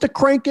wants to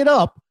crank it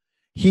up,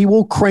 he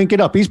will crank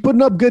it up. He's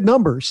putting up good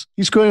numbers.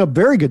 He's putting up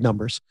very good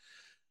numbers.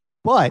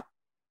 But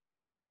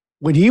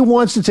when he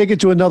wants to take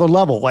it to another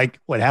level, like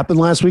what happened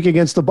last week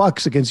against the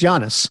Bucks, against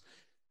Giannis,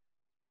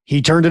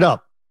 he turned it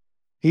up.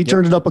 He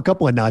turned it up a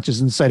couple of notches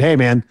and said, hey,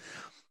 man,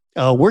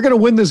 we're going to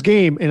win this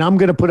game, and I'm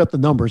going to put up the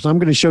numbers. I'm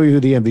going to show you who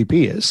the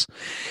MVP is.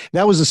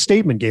 That was a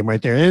statement game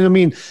right there. And, I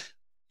mean,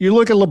 you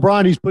look at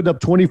LeBron, he's putting up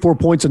 24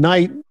 points a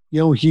night.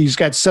 He's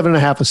got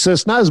 7.5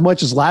 assists, not as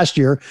much as last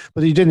year,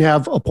 but he didn't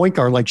have a point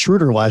guard like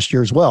Schroeder last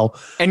year as well.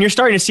 And you're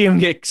starting to see him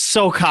get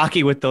so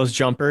cocky with those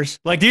jumpers.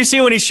 Like, do you see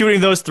when he's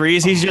shooting those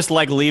threes, he's just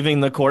like leaving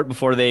the court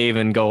before they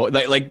even go,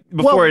 like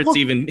before it's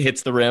even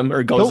hits the rim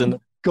or goes in.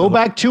 Go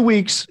back 2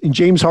 weeks in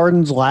James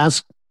Harden's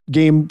last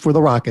game for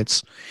the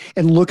Rockets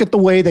and look at the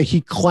way that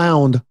he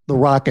clowned the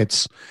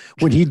Rockets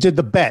when he did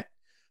the bet.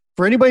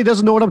 For anybody who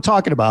doesn't know what I'm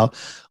talking about,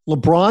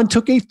 LeBron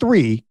took a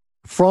three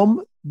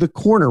from the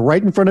corner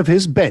right in front of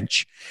his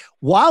bench.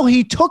 While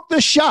he took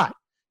the shot,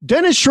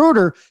 Dennis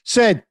Schroeder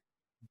said,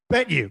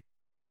 bet you.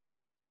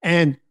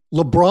 And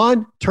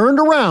LeBron turned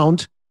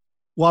around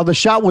while the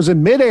shot was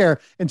in midair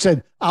and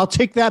said, I'll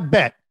take that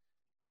bet.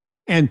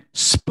 And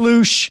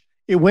sploosh,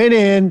 it went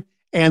in.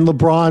 And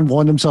LeBron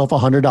won himself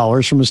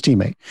 $100 from his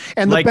teammate.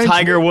 And like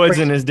Tiger Woods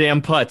and his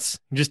damn putts,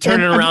 just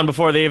turning around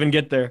before they even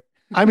get there.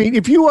 I mean,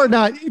 if you're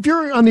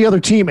on the other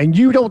team and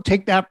you don't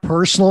take that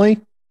personally,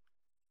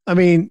 I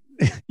mean,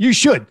 you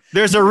should.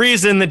 There's a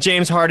reason that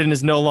James Harden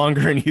is no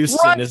longer in Houston,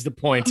 right? Is the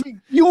point. I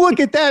mean, you look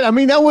at that. I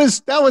mean, that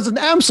was an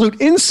absolute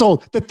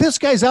insult that this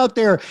guy's out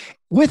there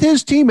with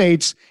his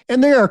teammates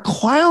and they are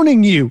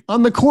clowning you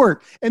on the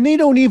court and they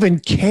don't even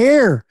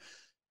care.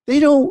 They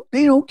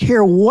don't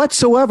care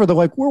whatsoever. They're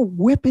like, we're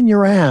whipping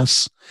your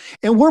ass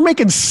and we're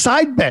making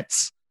side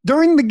bets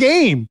during the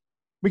game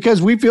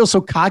because we feel so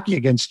cocky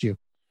against you.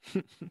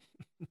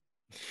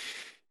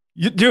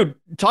 Dude,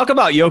 talk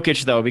about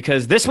Jokic though,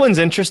 because this one's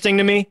interesting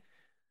to me,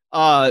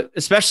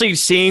 especially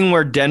seeing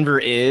where Denver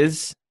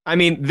is. I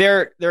mean,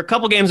 they're a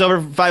couple games over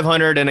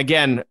 500. And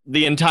again,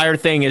 the entire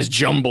thing is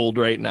jumbled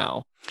right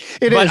now.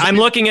 But I'm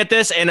looking at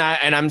this and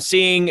I'm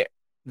seeing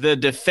the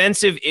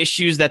defensive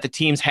issues that the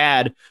teams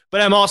had,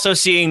 but I'm also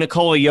seeing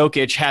Nikola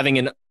Jokic having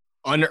an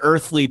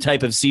unearthly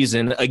type of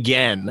season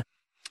again.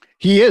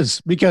 He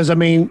is, because, I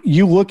mean,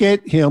 you look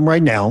at him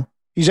right now,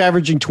 he's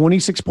averaging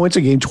 26 points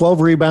a game, 12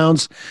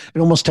 rebounds,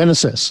 and almost 10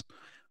 assists.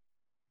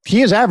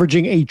 He is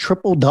averaging a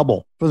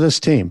triple-double for this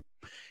team.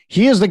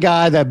 He is the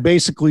guy that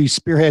basically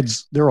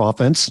spearheads their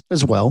offense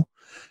as well.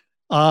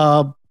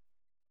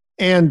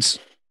 And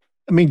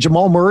I mean,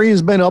 Jamal Murray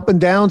has been up and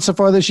down so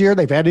far this year.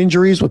 They've had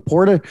injuries with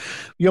Porter,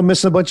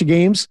 missing a bunch of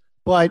games.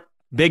 But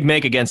big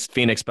make against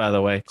Phoenix, by the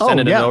way.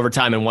 Sent it in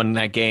overtime and won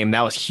that game.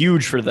 That was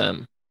huge for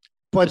them.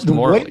 But the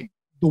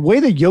way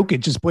that Jokic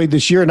just played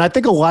this year, and I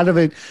think a lot of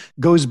it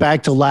goes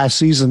back to last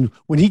season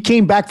when he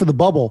came back for the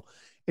bubble,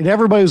 and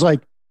everybody was like,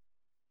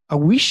 are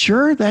we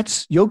sure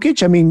that's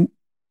Jokic? I mean,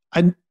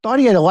 I thought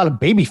he had a lot of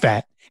baby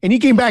fat, and he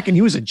came back and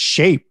he was in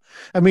shape.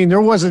 I mean,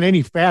 there wasn't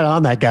any fat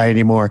on that guy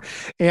anymore.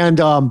 And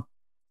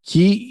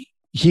he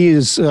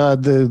is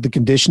the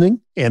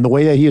conditioning and the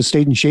way that he has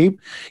stayed in shape,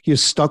 he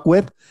is stuck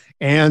with,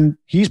 and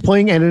he's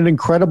playing at an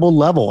incredible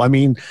level. I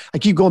mean, I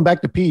keep going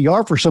back to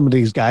PER for some of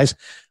these guys.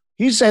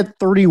 He's at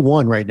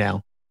 31 right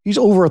now. He's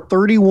over a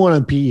 31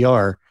 on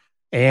PER,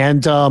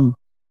 and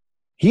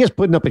he is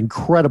putting up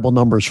incredible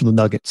numbers for the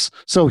Nuggets.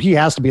 So he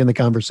has to be in the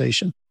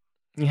conversation.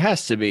 He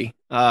has to be.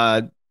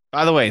 By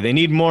the way, they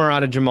need more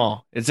out of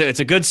Jamal. It's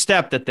a good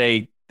step that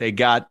they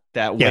got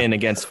that win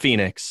against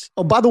Phoenix.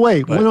 Oh, by the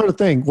way, one other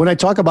thing. When I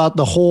talk about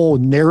the whole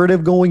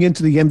narrative going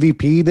into the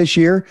MVP this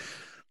year,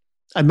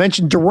 I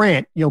mentioned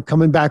Durant,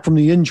 coming back from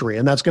the injury,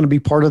 and that's going to be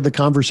part of the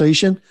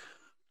conversation.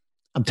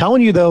 I'm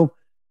telling you, though,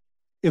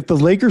 if the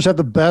Lakers have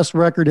the best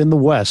record in the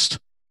West,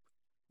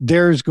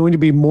 there's going to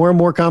be more and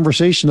more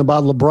conversation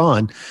about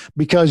LeBron,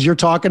 because you're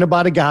talking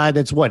about a guy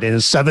that's in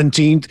his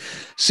 17th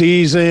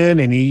season,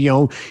 and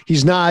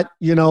he's not,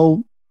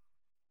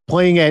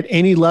 playing at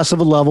any less of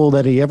a level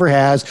that he ever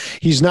has.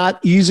 He's not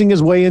easing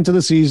his way into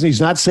the season.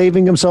 He's not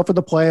saving himself for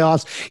the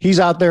playoffs. He's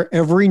out there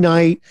every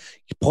night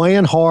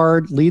playing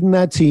hard, leading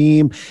that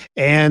team,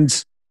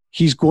 and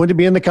he's going to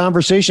be in the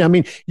conversation. I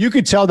mean, you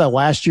could tell that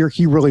last year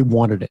he really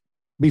wanted it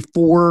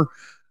before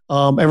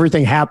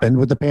everything happened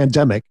with the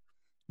pandemic.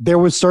 There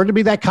was starting to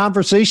be that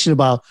conversation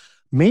about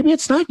maybe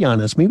it's not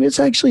Giannis, maybe it's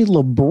actually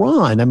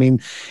LeBron. I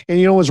mean, and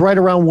it was right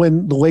around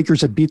when the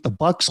Lakers had beat the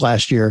Bucks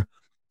last year,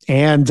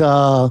 and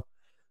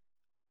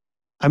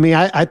I mean,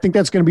 I think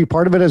that's going to be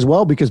part of it as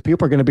well, because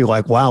people are going to be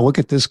like, wow, look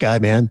at this guy,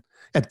 man.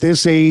 at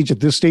this age, at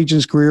this stage in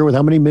his career, with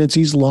how many minutes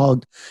he's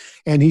logged,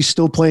 and he's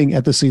still playing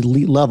at this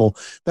elite level.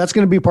 That's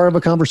going to be part of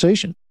a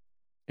conversation.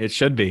 It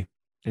should be.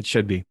 It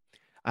should be.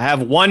 I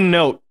have one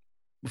note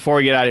before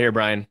we get out of here,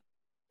 Brian.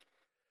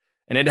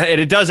 And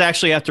it does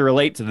actually have to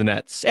relate to the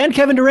Nets and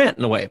Kevin Durant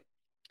in a way.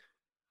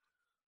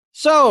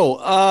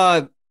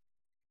 So,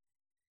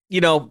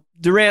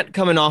 Durant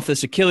coming off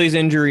this Achilles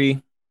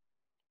injury,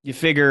 you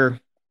figure,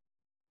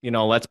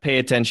 let's pay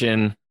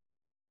attention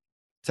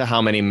to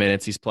how many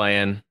minutes he's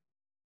playing.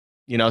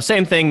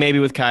 Same thing maybe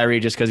with Kyrie,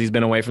 just because he's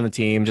been away from the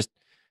team. Just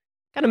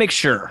kind of make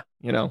sure,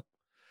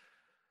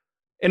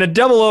 In a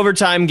double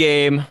overtime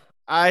game,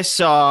 I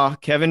saw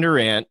Kevin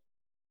Durant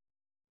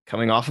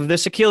coming off of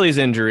this Achilles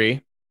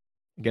injury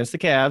against the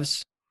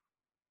Cavs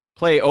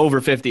play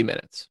over 50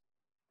 minutes.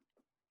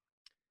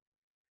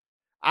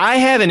 I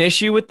have an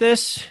issue with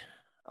this.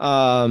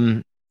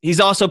 He's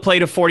also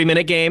played a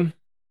 40-minute game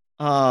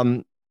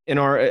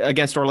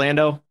against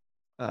Orlando.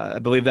 I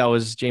believe that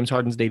was James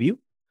Harden's debut.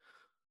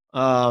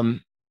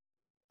 I'm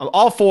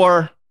all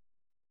for,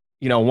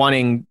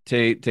 wanting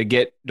to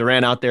get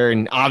Durant out there,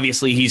 and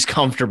obviously he's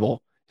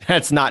comfortable.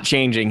 That's not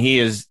changing. He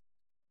is.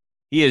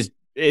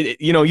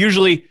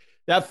 Usually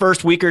that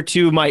first week or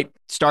two might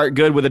start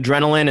good with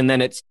adrenaline, and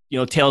then it's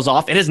tails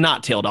off. It has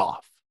not tailed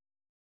off.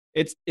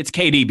 It's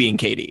KD being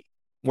KD.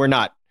 We're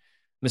not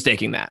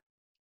mistaking that.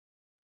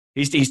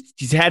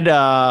 He's had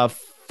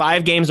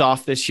 5 games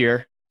off this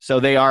year, so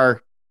they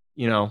are,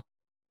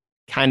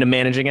 kind of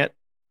managing it.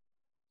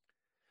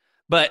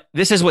 But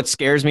this is what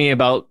scares me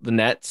about the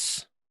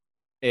Nets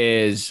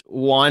is,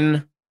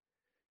 1,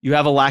 you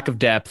have a lack of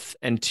depth,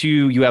 and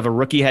 2, you have a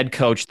rookie head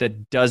coach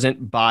that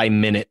doesn't buy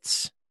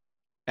minutes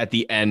at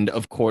the end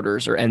of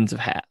quarters or ends of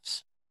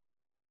halves.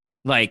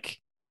 Like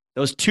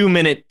those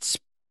 2-minute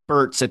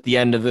spurts at the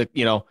end of the,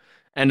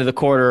 end of the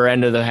quarter or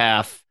end of the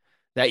half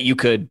that you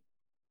could,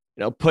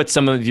 put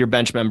some of your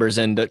bench members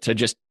in to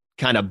just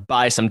kind of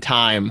buy some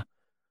time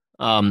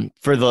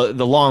for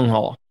the long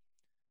haul.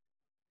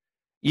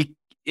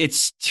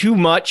 It's too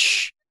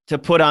much to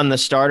put on the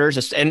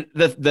starters. And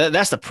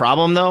that's the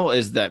problem, though,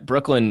 is that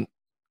Brooklyn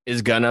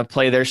is going to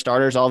play their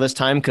starters all this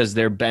time because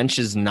their bench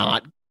is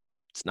not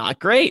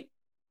great.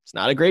 It's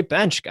not a great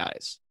bench,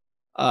 guys.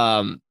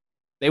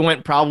 They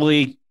went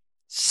probably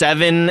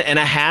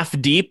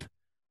 7.5 deep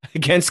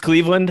against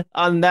Cleveland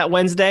on that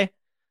Wednesday.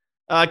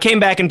 Came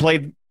back and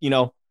played,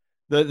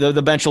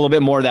 the bench a little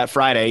bit more that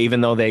Friday,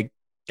 even though they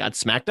got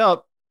smacked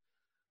up.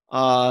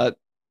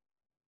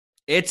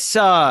 It's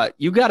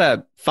you got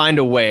to find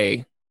a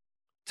way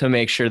to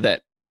make sure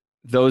that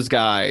those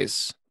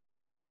guys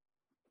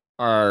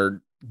are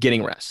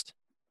getting rest.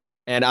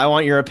 And I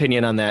want your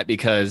opinion on that,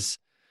 because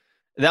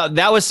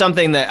that was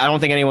something that I don't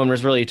think anyone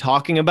was really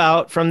talking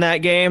about from that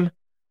game,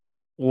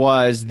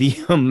 was the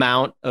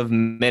amount of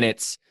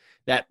minutes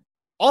that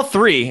all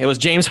three, it was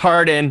James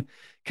Harden,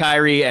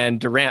 Kyrie, and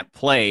Durant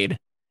played.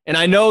 And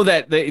I know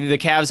that the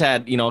Cavs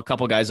had, a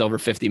couple guys over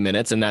 50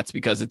 minutes, and that's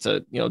because it's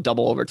a,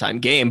 double overtime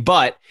game.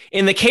 But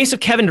in the case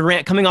of Kevin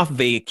Durant coming off of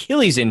an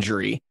Achilles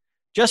injury,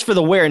 just for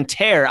the wear and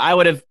tear, I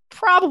would have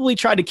probably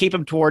tried to keep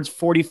him towards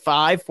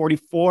 45,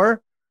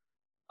 44.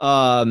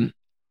 Yeah.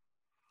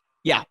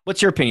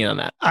 What's your opinion on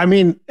that? I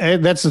mean,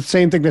 that's the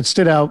same thing that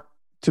stood out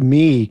to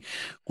me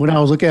when I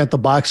was looking at the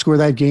box score of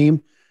that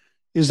game,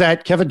 is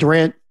that Kevin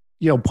Durant,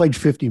 played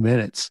 50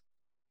 minutes,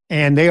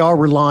 and they are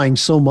relying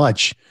so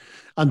much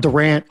on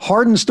Durant.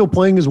 Harden's still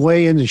playing his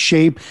way into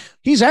shape.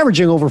 He's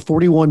averaging over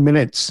 41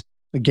 minutes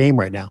a game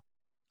right now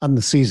on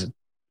the season,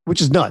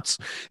 which is nuts.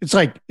 It's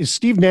like, is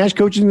Steve Nash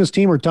coaching this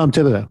team or Tom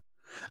Thibodeau?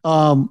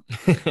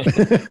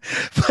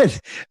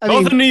 But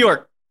both in New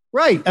York.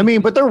 Right.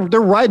 But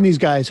they're riding these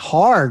guys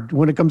hard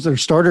when it comes to their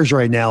starters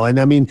right now.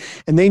 And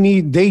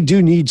they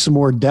do need some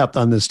more depth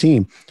on this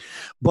team.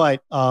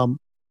 But I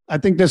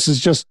think this is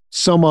just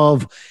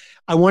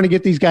I want to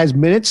get these guys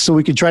minutes so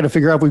we can try to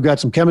figure out if we've got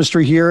some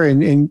chemistry here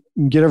and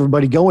get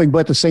everybody going. But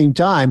at the same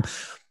time,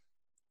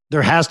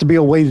 there has to be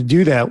a way to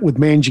do that with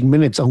managing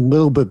minutes a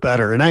little bit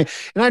better. And I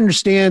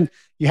understand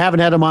you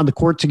haven't had them on the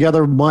court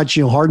together much.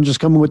 Harden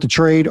just coming with the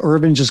trade,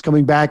 Irvin just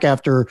coming back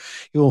after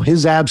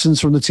his absence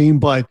from the team.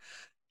 But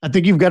I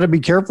think you've got to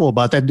be careful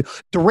about that.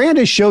 Durant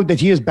has showed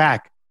that he is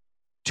back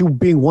to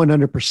being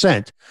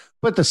 100%.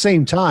 But at the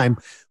same time,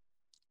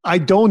 I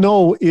don't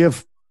know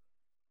if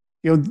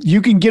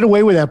you can get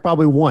away with that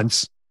probably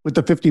once with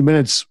the 50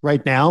 minutes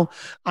right now.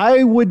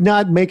 I would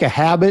not make a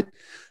habit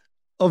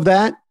of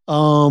that.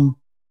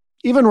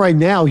 Even right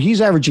now,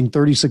 he's averaging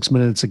 36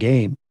 minutes a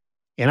game.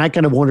 And I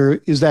kind of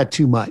wonder, is that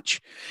too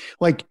much?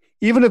 Like,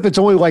 even if it's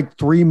only like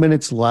 3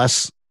 minutes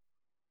less,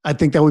 I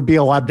think that would be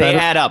a lot better.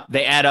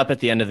 They add up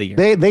at the end of the year.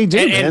 They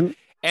do, man.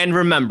 And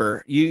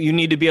remember, you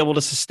need to be able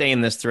to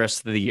sustain this the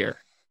rest of the year.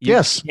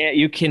 Yes.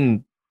 You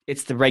can.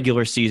 it's the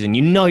regular season.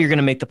 You know you're going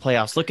to make the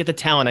playoffs. Look at the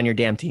talent on your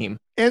damn team.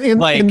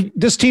 And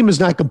this team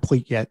is not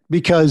complete yet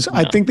because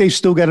I think they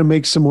still got to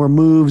make some more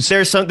moves.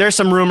 There's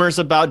some rumors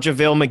about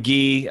JaVale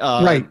McGee,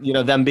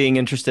 right? Them being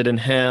interested in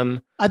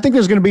him. I think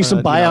there's going to be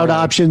some buyout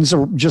options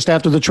just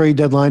after the trade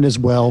deadline as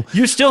well.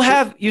 You still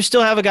have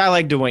a guy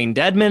like Dwayne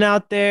Dedmon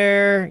out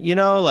there.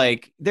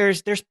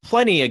 There's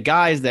plenty of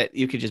guys that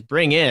you could just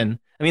bring in.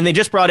 I mean, they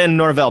just brought in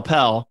Norvell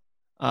Pell.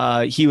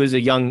 He was a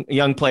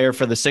young player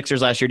for the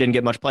Sixers last year, didn't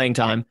get much playing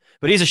time,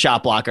 but he's a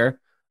shot blocker.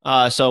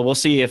 So we'll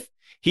see if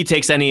he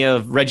takes any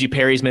of Reggie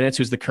Perry's minutes,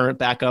 who's the current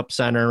backup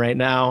center right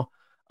now.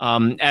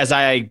 As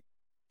I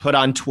put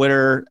on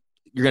Twitter,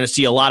 you're going to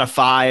see a lot of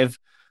 5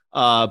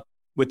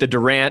 with the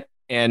Durant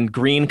and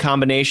Green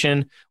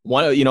combination.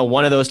 One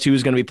of those two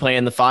is going to be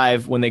playing the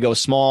 5 when they go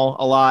small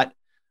a lot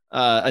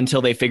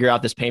until they figure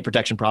out this paint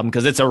protection problem,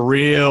 because it's a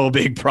real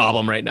big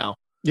problem right now.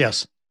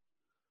 Yes.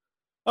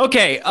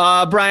 Okay,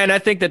 Brian, I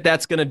think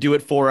that's going to do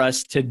it for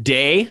us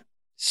today.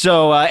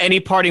 So any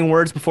parting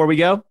words before we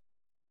go?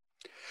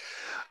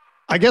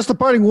 I guess the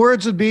parting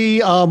words would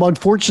be,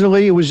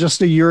 unfortunately, it was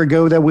just a year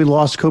ago that we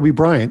lost Kobe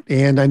Bryant.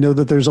 And I know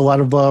that there's a lot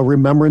of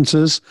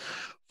remembrances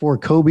for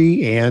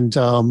Kobe and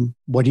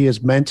what he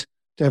has meant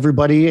to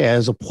everybody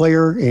as a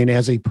player and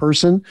as a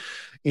person.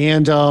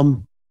 And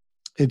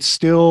it's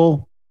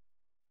still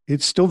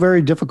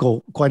very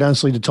difficult, quite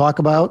honestly, to talk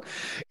about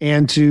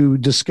and to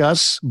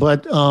discuss.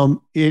 But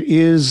it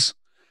is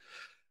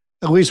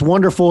at least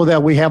wonderful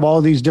that we have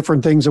all these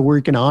different things that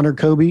we can honor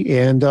Kobe.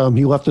 And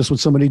he left us with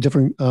so many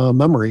different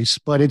memories.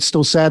 But it's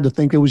still sad to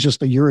think it was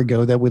just a year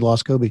ago that we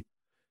lost Kobe.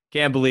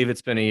 Can't believe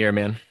it's been a year,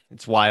 man.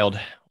 It's wild.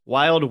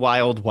 Wild,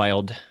 wild,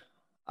 wild.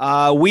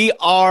 We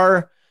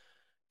are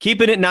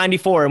Keeping It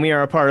 94, and we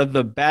are a part of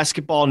the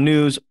Basketball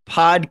News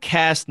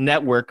Podcast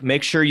Network.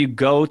 Make sure you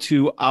go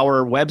to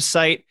our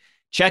website.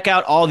 Check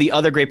out all the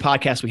other great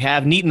podcasts we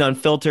have. Neat and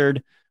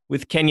Unfiltered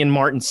with Kenyon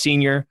Martin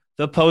Sr.,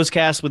 The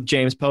Posecast with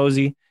James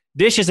Posey,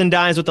 Dishes and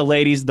Dimes with the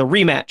Ladies, The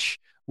Rematch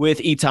with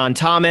Etan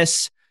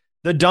Thomas,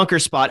 The Dunker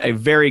Spot, a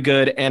very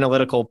good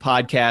analytical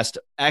podcast,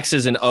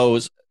 X's and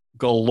O's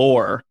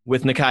galore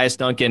with Nekias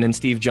Duncan and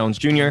Steve Jones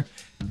Jr.,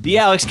 The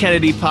Alex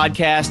Kennedy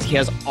Podcast. He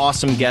has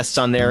awesome guests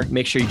on there.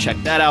 Make sure you check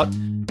that out.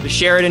 The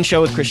Sheridan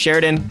Show with Chris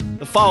Sheridan,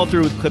 The Follow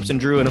Through with Clips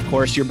and Drew, and of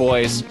course, your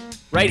boys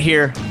right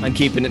here on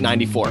Keeping It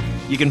 94.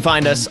 You can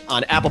find us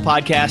on Apple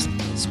Podcasts,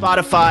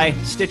 Spotify,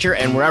 Stitcher,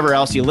 and wherever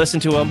else you listen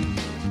to them.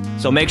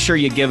 So make sure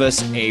you give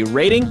us a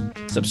rating,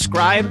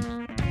 subscribe,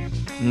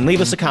 and leave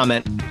us a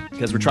comment,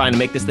 because we're trying to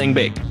make this thing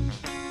big.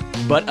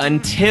 But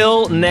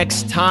until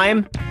next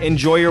time,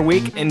 enjoy your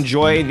week,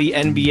 enjoy the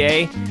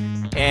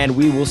NBA, and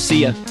we will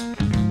see you